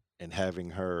and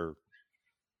having her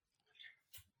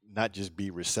not just be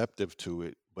receptive to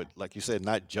it, but like you said,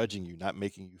 not judging you, not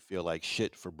making you feel like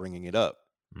shit for bringing it up.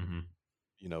 Hmm.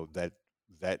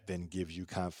 That then gives you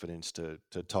confidence to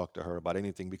talk to her about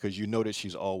anything because you know that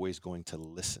she's always going to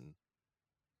listen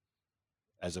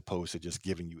as opposed to just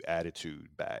giving you attitude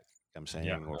back. I'm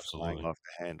Yeah, saying, or flying absolutely. off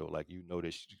the handle. Like you know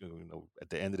that at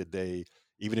the end of the day,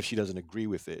 even if she doesn't agree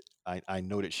with it, I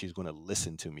know that she's going to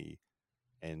listen to me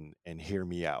and hear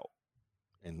me out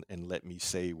and let me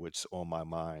say what's on my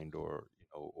mind or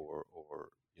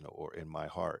or in my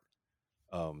heart.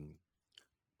 Um,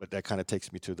 but that kind of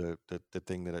takes me to the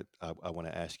thing that I want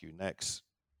to ask you next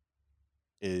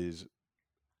is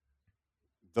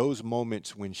those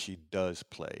moments when she does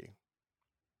play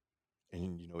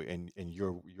and and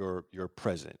you're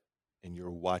present and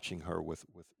you're watching her with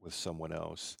someone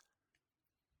else.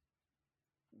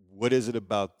 What is it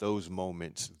about those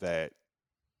moments that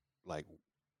like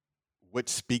what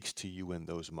speaks to you in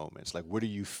those moments? Like what are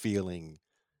you feeling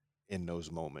in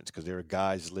those moments? Because there are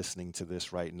guys listening to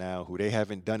this right now who they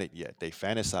haven't done it yet. They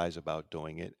fantasize about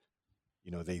doing it.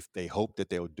 They hope that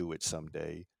they'll do it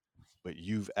someday, but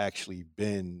you've actually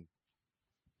been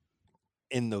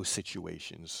in those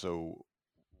situations. So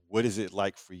what is it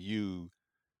like for you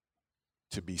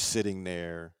to be sitting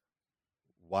there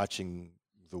watching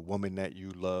the woman that you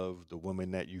love, the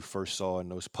woman that you first saw in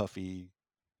those puffy,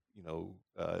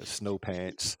 snow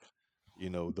pants,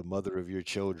 the mother of your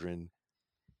children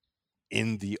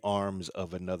in the arms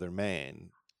of another man,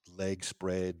 legs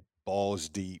spread, balls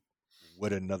deep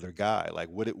with another guy? Like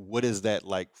what is that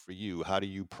like for you? How do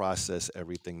you process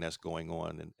everything that's going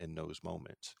on in those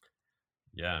moments?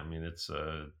 Yeah, I mean it's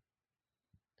hard.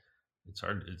 It's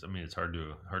hard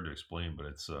to explain, but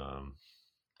it's I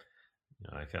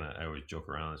always joke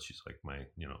around that she's like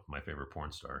my favorite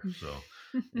porn star. So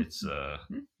it's I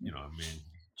mean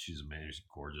she's amazing, she's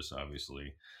gorgeous,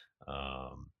 obviously.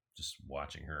 Just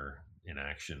watching her in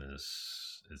action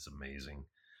is amazing.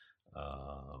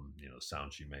 The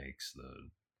sound she makes,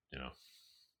 you know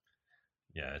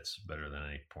yeah, it's better than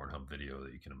any Pornhub video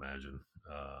that you can imagine.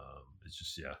 It's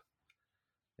just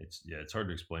it's hard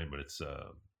to explain, but it's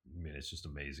just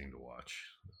amazing to watch.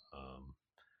 Um,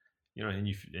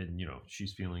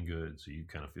 she's feeling good, so you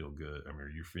kind of feel good. I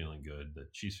mean, you're feeling good that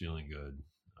she's feeling good.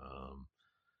 Um,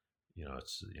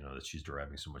 it's that she's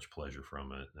deriving so much pleasure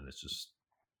from it, and it's just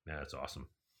yeah, it's awesome.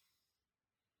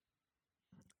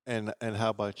 And how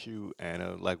about you,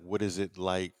 Anna? Like what is it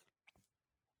like?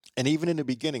 And even in the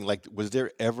beginning, like was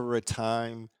there ever a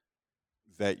time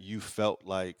that you felt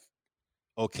like,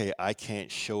 okay, I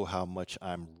can't show how much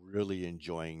I'm really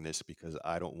enjoying this because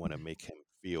I don't want to make him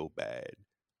feel bad?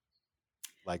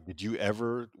 Like,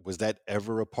 was that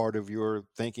ever a part of your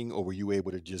thinking, or were you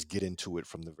able to just get into it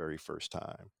from the very first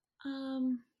time?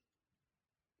 um,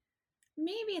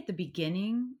 Maybe at the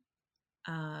beginning,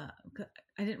 uh,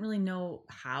 I didn't really know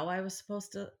how I was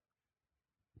supposed to,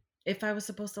 if I was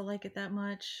supposed to like it that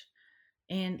much,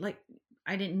 and like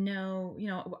I didn't know,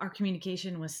 our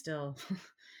communication was still,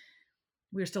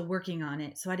 we were still working on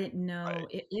it, so I didn't know Right.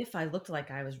 if I looked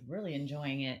like I was really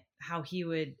enjoying it, how he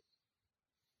would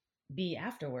be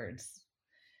afterwards.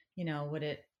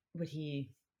 Would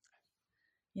he,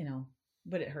 you know,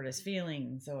 would it hurt his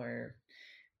feelings or,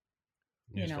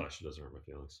 you know, Newsflash, it doesn't hurt my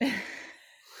feelings.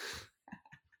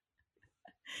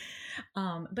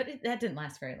 but that didn't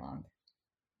last very long.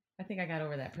 I think I got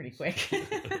over that pretty quick.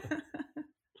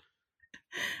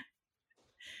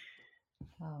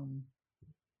 um,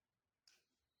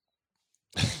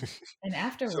 and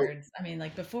So, afterwards, I mean,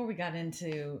 like before we got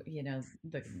into,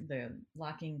 the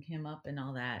locking him up and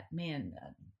all that, man,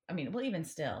 I mean, well, even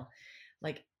still,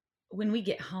 like when we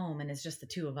get home and it's just the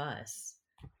two of us,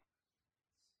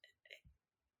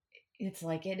 it's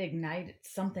like it ignited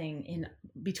something in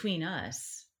between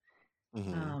us,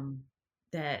 mhm. um,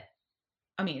 that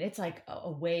I mean, it's like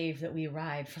a wave that we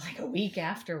ride for like a week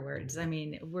afterwards. I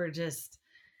mean,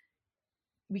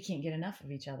 we can't get enough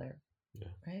of each other, Yeah,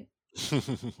 right? It's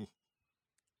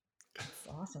for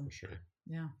awesome. sure.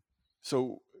 Yeah.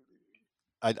 So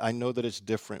I know that it's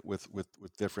different with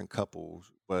different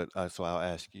couples, but so I'll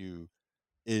ask you: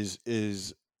 is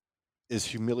is is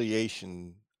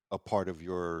humiliation a part of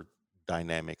your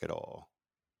dynamic at all?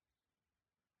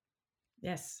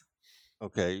 Yes.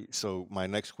 Okay, so my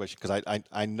next question, because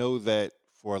I know that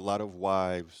for a lot of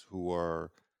wives who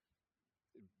are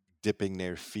dipping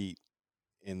their feet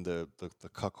in the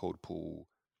cuckold pool,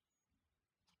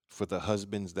 for the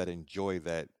husbands that enjoy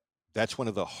that, that's one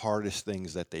of the hardest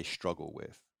things that they struggle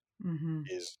with Mm-hmm.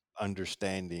 is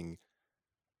understanding,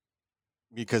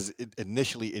 because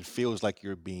initially it feels like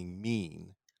you're being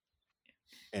mean,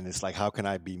 and it's like, how can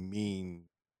I be mean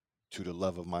to the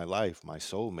love of my life, my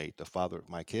soulmate, the father of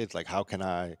my kids? Like, how can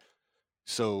I?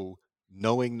 So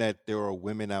knowing that there are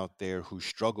women out there who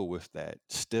struggle with that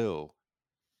still,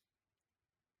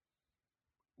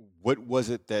 what was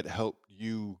it that helped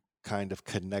you kind of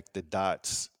connect the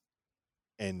dots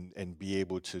and be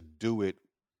able to do it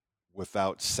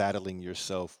without saddling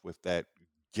yourself with that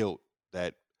guilt,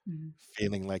 that Mm-hmm.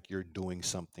 feeling like you're doing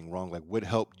something wrong? Like, what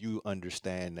helped you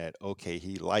understand that, okay,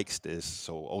 he likes this,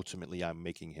 so ultimately I'm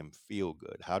making him feel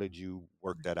good? How did you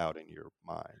work that out in your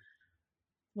mind?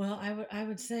 Well, I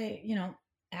would say,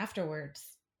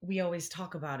 afterwards, we always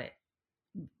talk about it.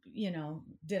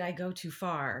 Did I go too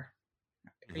far?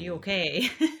 Are you Hmm. okay?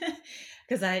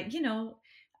 Because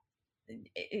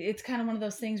it's kind of one of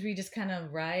those things where you just kind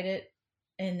of ride it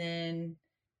and then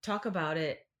talk about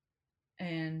it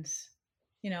and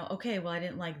okay, well, I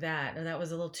didn't like that, or that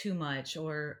was a little too much,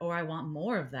 or I want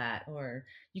more of that, or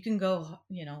you can go,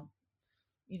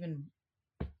 even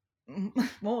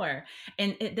more.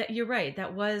 And that you're right,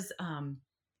 that was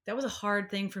a hard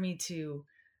thing for me to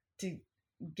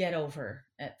get over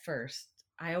at first.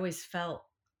 I always felt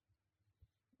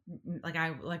like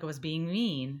I was being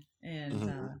mean, and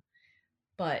Hmm.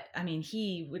 but I mean,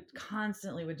 he would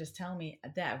constantly would just tell me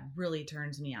that really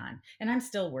turns me on, and I'm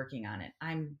still working on it.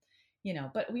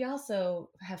 But we also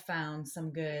have found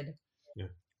some good Yeah.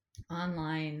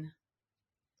 online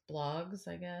blogs,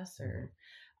 I guess, Hmm.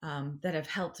 or that have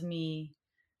helped me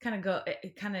kind of go.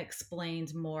 It kind of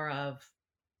explains more of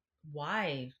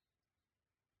why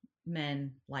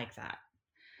men like that,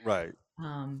 Right.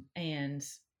 and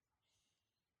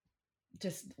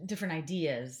just different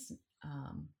ideas,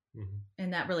 Hmm.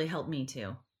 and that really helped me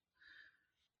too.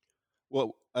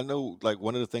 Well, I know, like,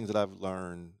 one of the things that I've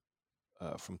learned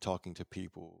from talking to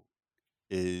people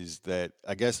is that,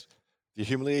 I guess, the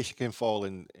humiliation can fall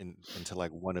into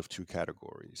like one of two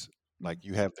categories. Like, Mhm.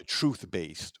 you have the truth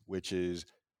based, which is,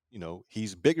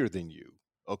 he's bigger than you.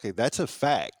 Okay, that's a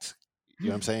fact. You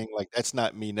know what I'm saying? Like, that's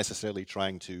not me necessarily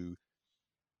trying to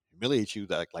humiliate you.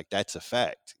 That, like, that's a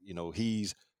fact.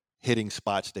 He's hitting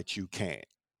spots that you can't.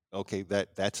 Okay,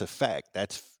 that's a fact.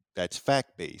 That's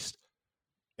fact based.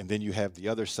 And then you have the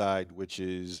other side, which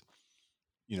is,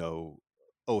 you know,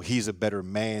 oh, he's a better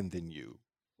man than you.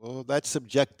 Well, that's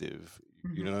subjective.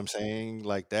 You know Mhm. what I'm saying?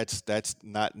 Like, that's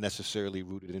not necessarily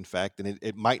rooted in fact, and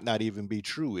it might not even be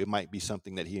true. It might be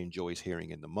something that he enjoys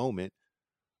hearing in the moment,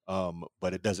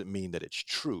 but it doesn't mean that it's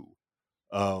true.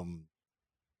 Um,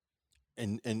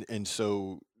 and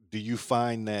so, do you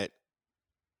find that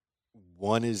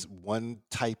one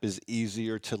type is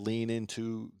easier to lean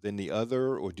into than the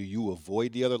other, or do you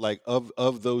avoid the other? Like,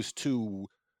 of those two,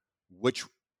 which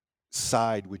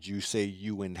side would you say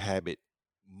you inhabit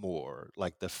more?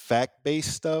 Like the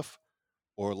fact-based stuff,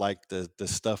 or like the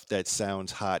stuff that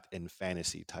sounds hot and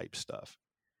fantasy type stuff?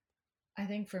 I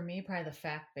think for me, probably the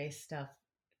fact-based stuff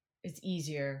is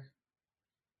easier.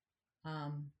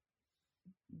 Um,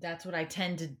 that's what I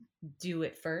tend to do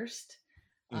at first.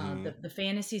 Hmm. The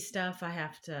fantasy stuff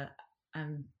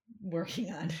I'm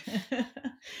working on.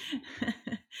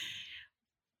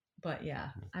 But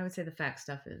yeah, I would say the fact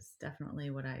stuff is definitely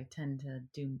what I tend to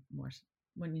do more.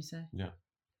 Wouldn't you say? Yeah.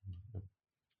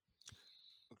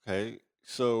 Okay,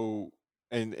 so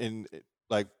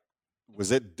like,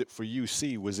 was it for you?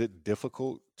 See, was it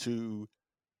difficult to?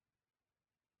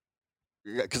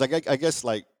 Because I guess,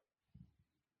 like,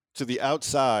 to the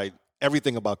outside,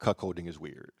 everything about cuckolding is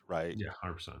weird, right? Yeah.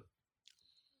 100%.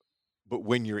 But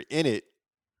when you're in it,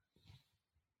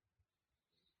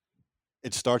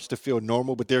 it starts to feel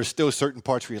normal, but there's still certain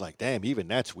parts where you're like, damn, even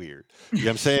that's weird. You know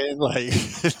what I'm saying? Like,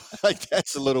 like,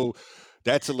 that's a little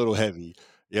heavy.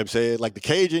 You know what I'm saying? Like, the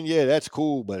Cajun, yeah, that's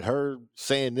cool, but her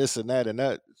saying this and that and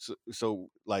that. So,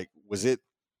 like, was it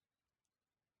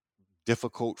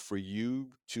difficult for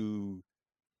you to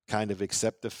kind of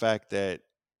accept the fact that,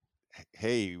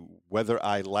 hey, whether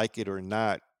I like it or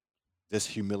not, this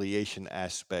humiliation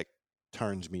aspect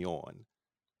turns me on,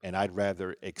 and I'd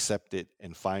rather accept it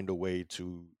and find a way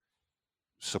to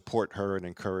support her and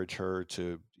encourage her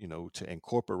to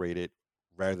incorporate it,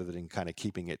 rather than kind of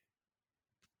keeping it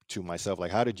to myself?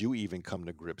 Like, how did you even come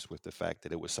to grips with the fact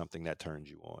that it was something that turned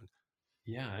you on?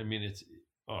 Yeah. I mean,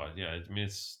 oh, yeah. I mean,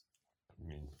 I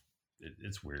mean,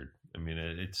 it's weird. I mean,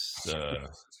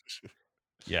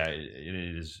 yeah, it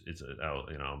is.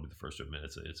 I'll be the first to admit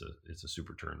it's a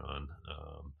super turn on.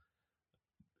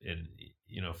 and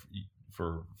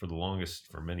for the longest,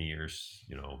 for many years,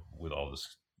 with all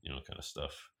this, kind of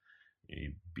stuff,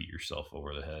 you beat yourself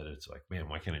over the head. It's like, man,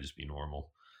 why can't I just be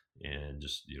normal and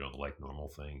just, like normal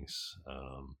things?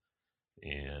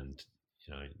 And,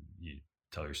 you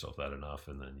tell yourself that enough.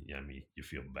 And then, yeah, I mean, you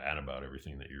feel bad about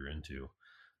everything that you're into.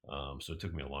 So it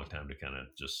took me a long time to kind of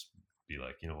just be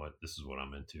like, you know what, this is what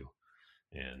I'm into,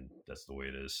 and that's the way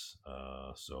it is.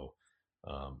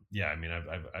 Yeah, I mean,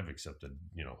 I've accepted,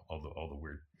 all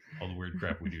the weird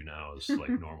crap we do now is like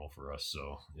normal for us.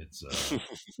 So it's,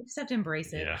 Just have to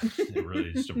embrace it. yeah, it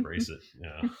really just embrace it.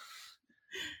 Yeah.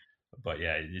 But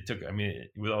yeah, it took, I mean,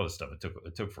 with all this stuff,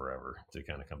 it took forever to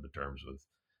kind of come to terms with,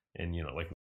 and,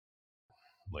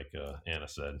 Anna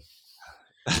said,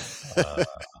 uh,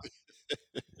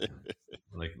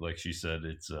 like she said,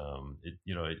 it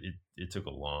took a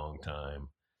long time.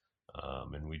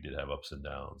 And we did have ups and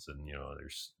downs, and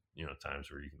there's times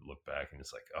where you can look back and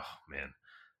it's like, oh man,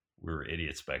 we were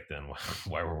idiots back then.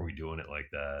 Why were we doing it like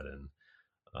that? And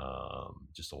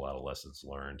just a lot of lessons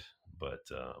learned. But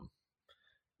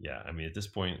yeah, I mean, at this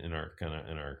point in our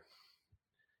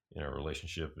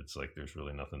relationship, it's like there's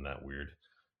really nothing that weird,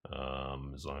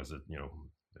 as long as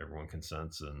everyone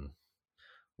consents and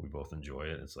we both enjoy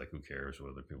it. It's like, who cares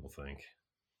what other people think?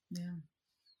 Yeah.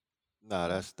 No,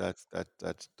 that's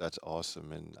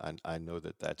awesome, and I know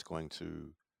that that's going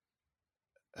to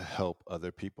help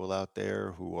other people out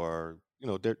there who are,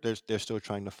 they're still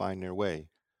trying to find their way.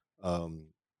 Um,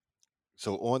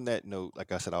 so on that note,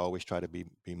 like I said, I always try to be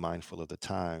mindful of the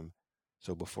time.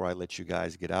 So before I let you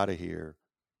guys get out of here,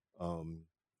 um,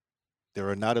 there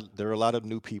are a lot of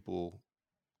new people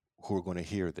who are going to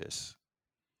hear this,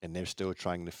 and they're still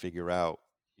trying to figure out,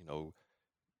 you know,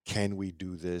 can we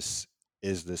do this?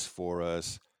 Is this for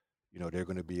us? There are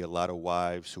going to be a lot of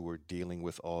wives who are dealing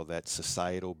with all that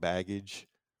societal baggage,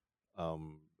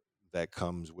 um, that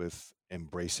comes with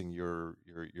embracing your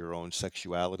own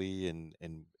sexuality, and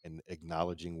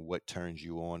acknowledging what turns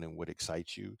you on and what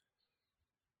excites you.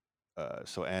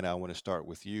 So Anna, I want to start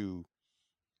with you.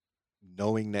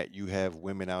 Knowing that you have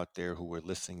women out there who are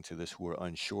listening to this, who are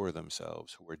unsure of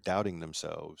themselves, who are doubting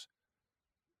themselves,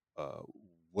 uh,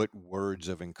 what words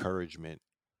of encouragement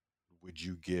would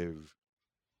you give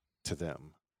to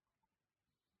them?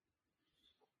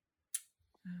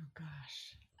 Oh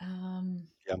gosh.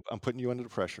 Yeah, I'm putting you under the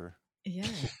pressure. Yeah,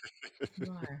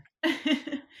 you are.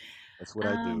 That's what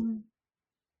I do. um,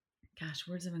 Gosh,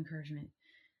 words of encouragement.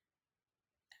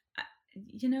 I,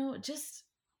 just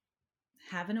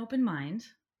have an open mind.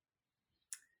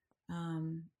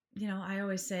 Um, I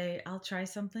always say I'll try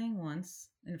something once,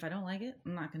 and if I don't like it,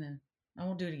 I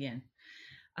won't do it again.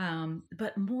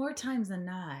 But more times than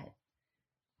not,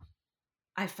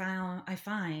 I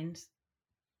find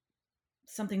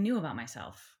something new about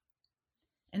myself,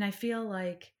 and I feel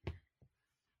like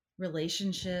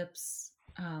relationships,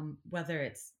 whether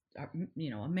it's a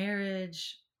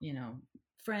marriage,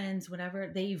 friends,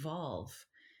 whatever, they evolve,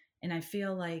 and I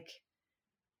feel like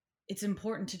it's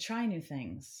important to try new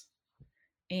things,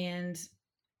 and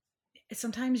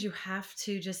sometimes you have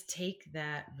to just take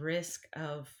that risk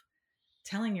of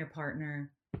telling your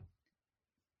partner,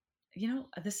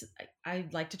 this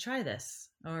I'd like to try this,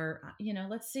 or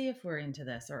let's see if we're into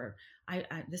this, or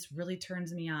this really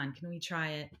turns me on, can we try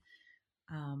it?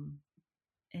 um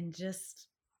and just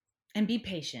and be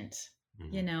patient.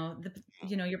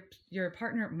 Mm-hmm. Your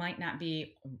partner might not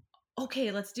be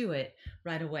okay, let's do it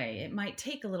right away. It might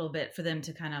take a little bit for them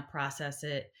to kind of process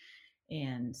it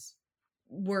and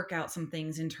work out some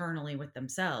things internally with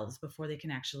themselves before they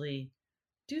can actually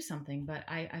do something. But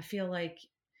I feel like,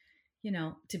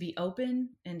 to be open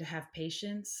and to have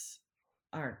patience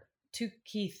are two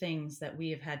key things that we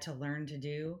have had to learn to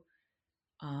do.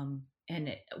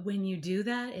 When you do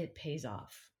that, it pays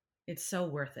off. It's so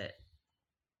worth it.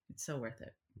 It's so worth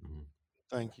it. Mm-hmm.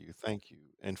 Thank you.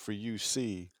 And for you,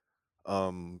 C,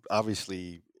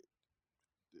 obviously,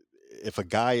 if a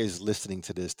guy is listening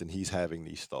to this, then he's having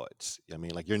these thoughts. I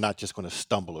mean, like, you're not just going to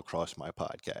stumble across my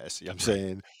podcast. You know what I'm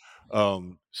Right.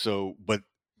 saying? But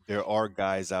there are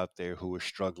guys out there who are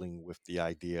struggling with the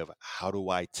idea of, how do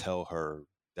I tell her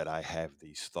that I have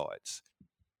these thoughts?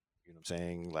 You know what I'm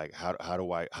saying? Like, how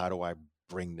do I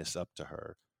bring this up to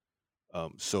her?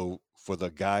 So for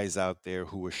the guys out there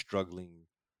who are struggling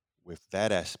with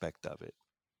that aspect of it,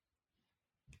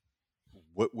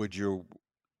 what would your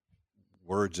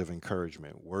words of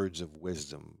encouragement, words of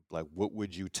wisdom, like, what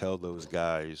would you tell those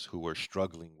guys who are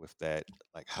struggling with that?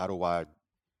 Like, how do I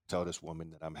tell this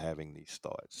woman that I'm having these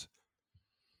thoughts?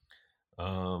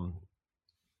 Um,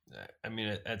 I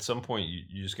mean, at some point,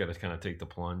 you just got to kind of take the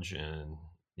plunge and,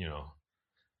 you know,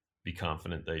 be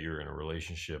confident that you're in a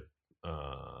relationship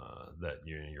that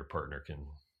you and your partner can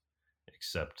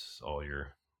accept all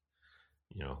your,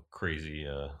 crazy,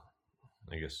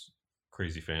 I guess,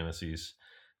 crazy fantasies.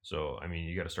 So, I mean,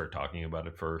 you got to start talking about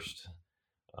it first.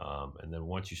 And then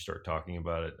once you start talking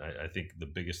about it, I think the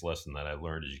biggest lesson that I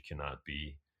learned is you cannot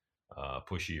be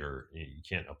pushy, or you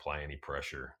can't apply any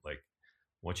pressure. Like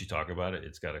once you talk about it,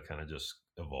 it's got to kind of just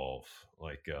evolve.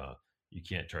 Like you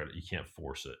can't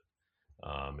force it.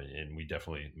 And we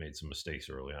definitely made some mistakes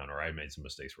early on, or I made some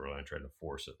mistakes early on trying to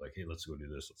force it. Like, hey, let's go do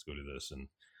this, let's go do this, and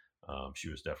she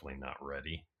was definitely not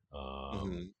ready.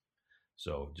 Hmm.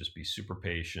 So just be super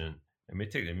patient.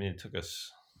 It took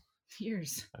us,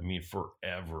 Years. I mean,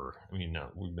 forever. I mean, now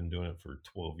we've been doing it for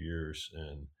 12 years,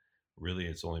 and really,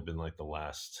 it's only been like the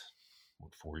last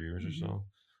 4 years or Hmm. so,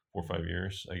 4 or 5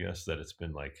 years, I guess, that it's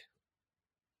been like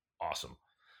awesome.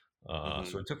 So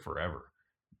Hmm. it took forever,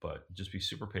 but just be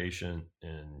super patient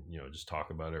and just talk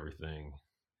about everything.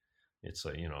 It's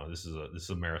like this is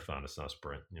a marathon. It's not a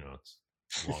sprint.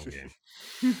 It's a long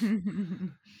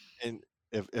game. And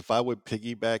if I would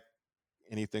piggyback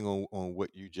anything on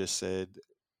what you just said,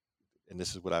 and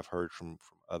this is what I've heard from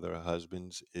other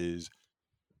husbands, is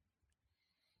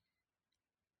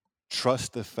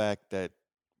trust the fact that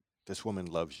this woman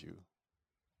loves you. You know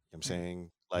what I'm Right.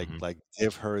 saying? Hmm. Like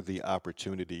give her the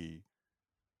opportunity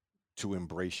to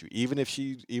embrace you. Even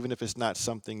if it's not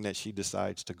something that she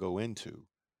decides to go into,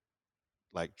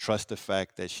 like trust the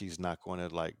fact that she's not going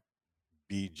to like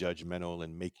be judgmental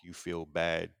and make you feel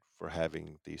bad for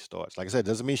having these thoughts. Like I said,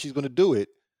 doesn't mean she's going to do it,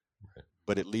 Right.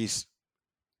 but at least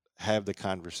have the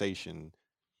conversation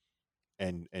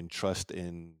and trust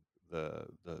in the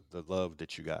love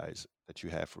that you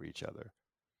have for each other.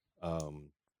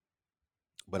 Um,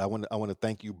 but I want to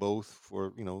thank you both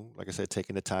for like I said,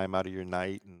 taking the time out of your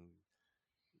night and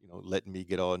letting me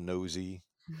get all nosy,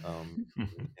 and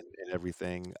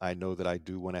everything. I know that I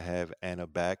do want to have Anna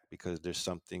back because there's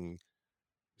something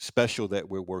special that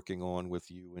we're working on with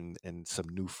you and some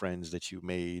new friends that you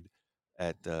made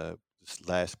at this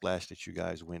last splash that you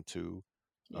guys went to.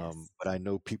 Yes. But I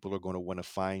know people are going to want to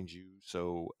find you.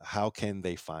 So how can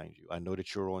they find you? I know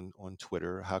that you're on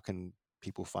Twitter. How can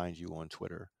people find you on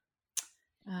Twitter?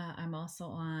 I'm also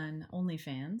on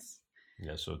OnlyFans.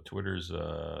 Yeah. So Twitter's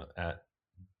at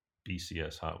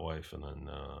BCS Hot Wife, and then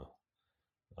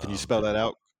Can you spell that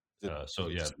out? so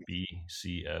You yeah, just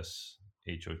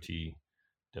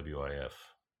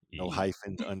no BCSHOTWIFE.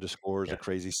 hyphens, underscores, or Yeah.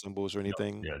 crazy symbols or No.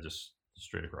 anything? Yeah. Just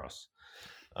straight across.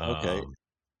 Okay. Um,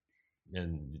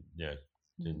 and yeah,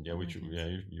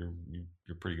 OnlyFans.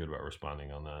 you're pretty good about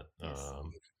responding on that. Yes.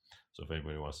 So if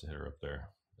anybody wants to hit her up there,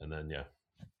 and then yeah,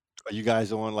 Are you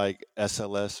guys on like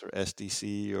SLS or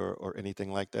SDC or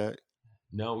anything like that?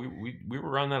 no, we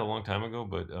were on that a long time ago,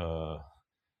 but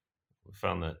we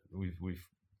found that we've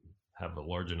have a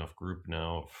large enough group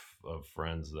now of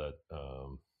friends that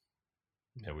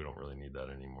yeah, we don't really need that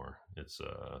anymore. It's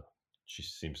she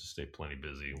seems to stay plenty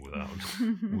busy without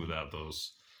without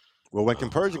those. Well, when Uh,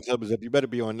 Conversion Club is up, you better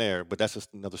be on there. But that's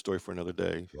just another story for another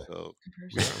day. yeah, So,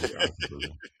 Compersion. we are on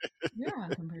conversion. We are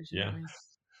on compersion, Yeah. aren't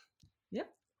we?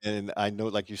 Yep. and I know,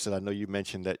 like you said, I know you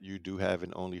mentioned that you do have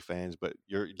an OnlyFans, but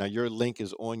your link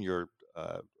is on your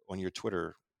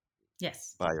Twitter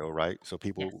Yes. bio, right? So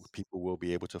people Yes. people will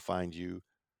be able to find your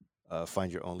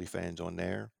OnlyFans on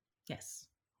there. Yes.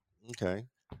 Okay.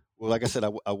 Well, like I said,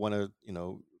 I want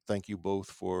to thank you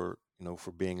both for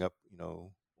being up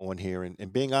on here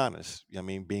and being honest. I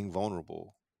mean, being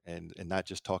vulnerable and not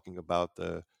just talking about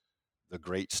the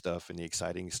great stuff and the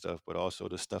exciting stuff, but also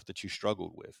the stuff that you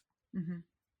struggled with. Hmm.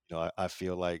 I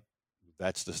feel like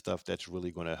that's the stuff that's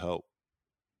really going to help,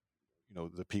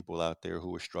 the people out there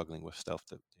who are struggling with stuff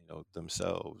that,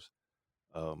 themselves.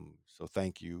 So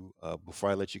thank you. Before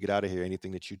I let you get out of here,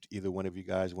 anything that either one of you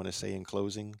guys want to say in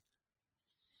closing?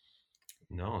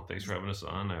 No, thanks for having us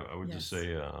on. I would just Yes.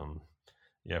 say,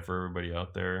 yeah, for everybody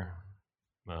out there,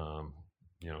 um,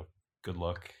 you know, good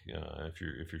luck if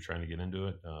you're trying to get into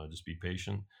it. Just be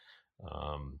patient.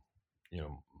 Um,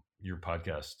 your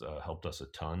podcast helped us a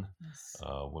ton Yes.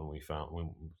 when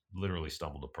when we literally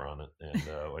stumbled upon it, and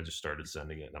I just started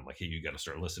sending it, and I'm like, hey, you got to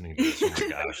start listening to this. Oh my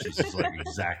gosh, this is like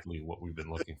exactly what we've been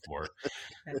looking for.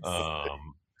 Yes.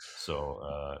 Um,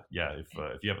 so yeah, if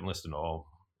you haven't listened to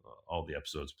all the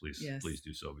episodes, please Yes.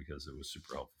 do so because it was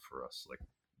super helpful for us, like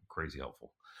crazy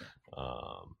helpful. Yeah,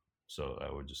 So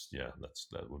I would just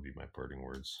that would be my parting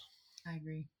words. I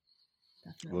agree.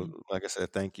 Well, Definitely. like I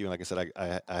said, thank you. And like I said,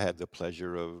 I had the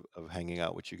pleasure of hanging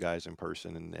out with you guys in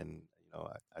person, and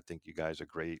I think you guys are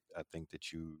great. I think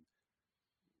that you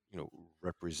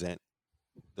represent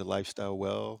the lifestyle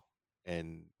well,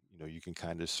 and you can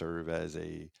kind of serve as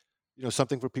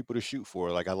something for people to shoot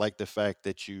for. Like, I like the fact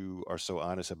that you are so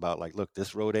honest about, like, look,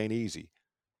 this road ain't easy.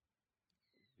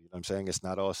 You know what I'm saying? It's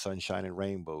not all sunshine and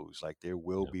rainbows. Like, there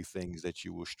will Yep. be things that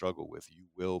you will struggle with. You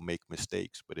will make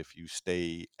mistakes, but if you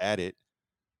stay at it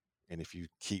and if you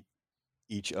keep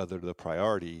each other the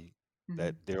priority,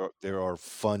 that Mhm. there are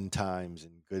fun times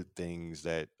and good things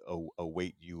that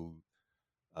await you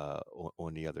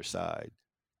on the other side.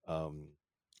 Um,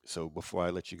 so before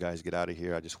I let you guys get out of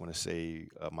here, I just want to say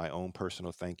my own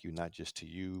personal thank you, not just to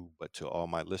you, but to all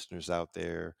my listeners out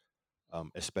there,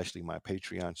 especially my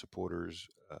Patreon supporters,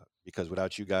 because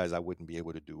without you guys, I wouldn't be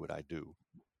able to do what I do.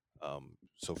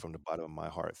 So from the bottom of my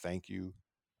heart, thank you.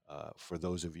 For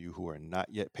those of you who are not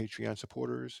yet Patreon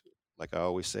supporters, like I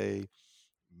always say,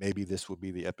 maybe this will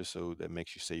be the episode that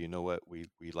makes you say, you know what, we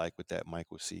like what that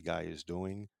Michael C guy is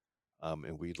doing,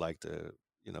 and we'd like to,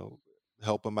 you know,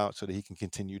 help him out so that he can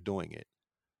continue doing it.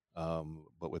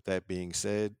 But with that being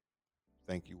said,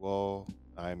 thank you all.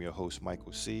 I am your host,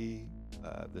 Michael C.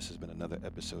 This has been another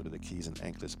episode of the Keys and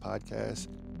Anklets podcast,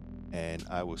 and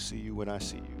I will see you when I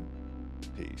see you.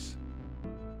 Peace.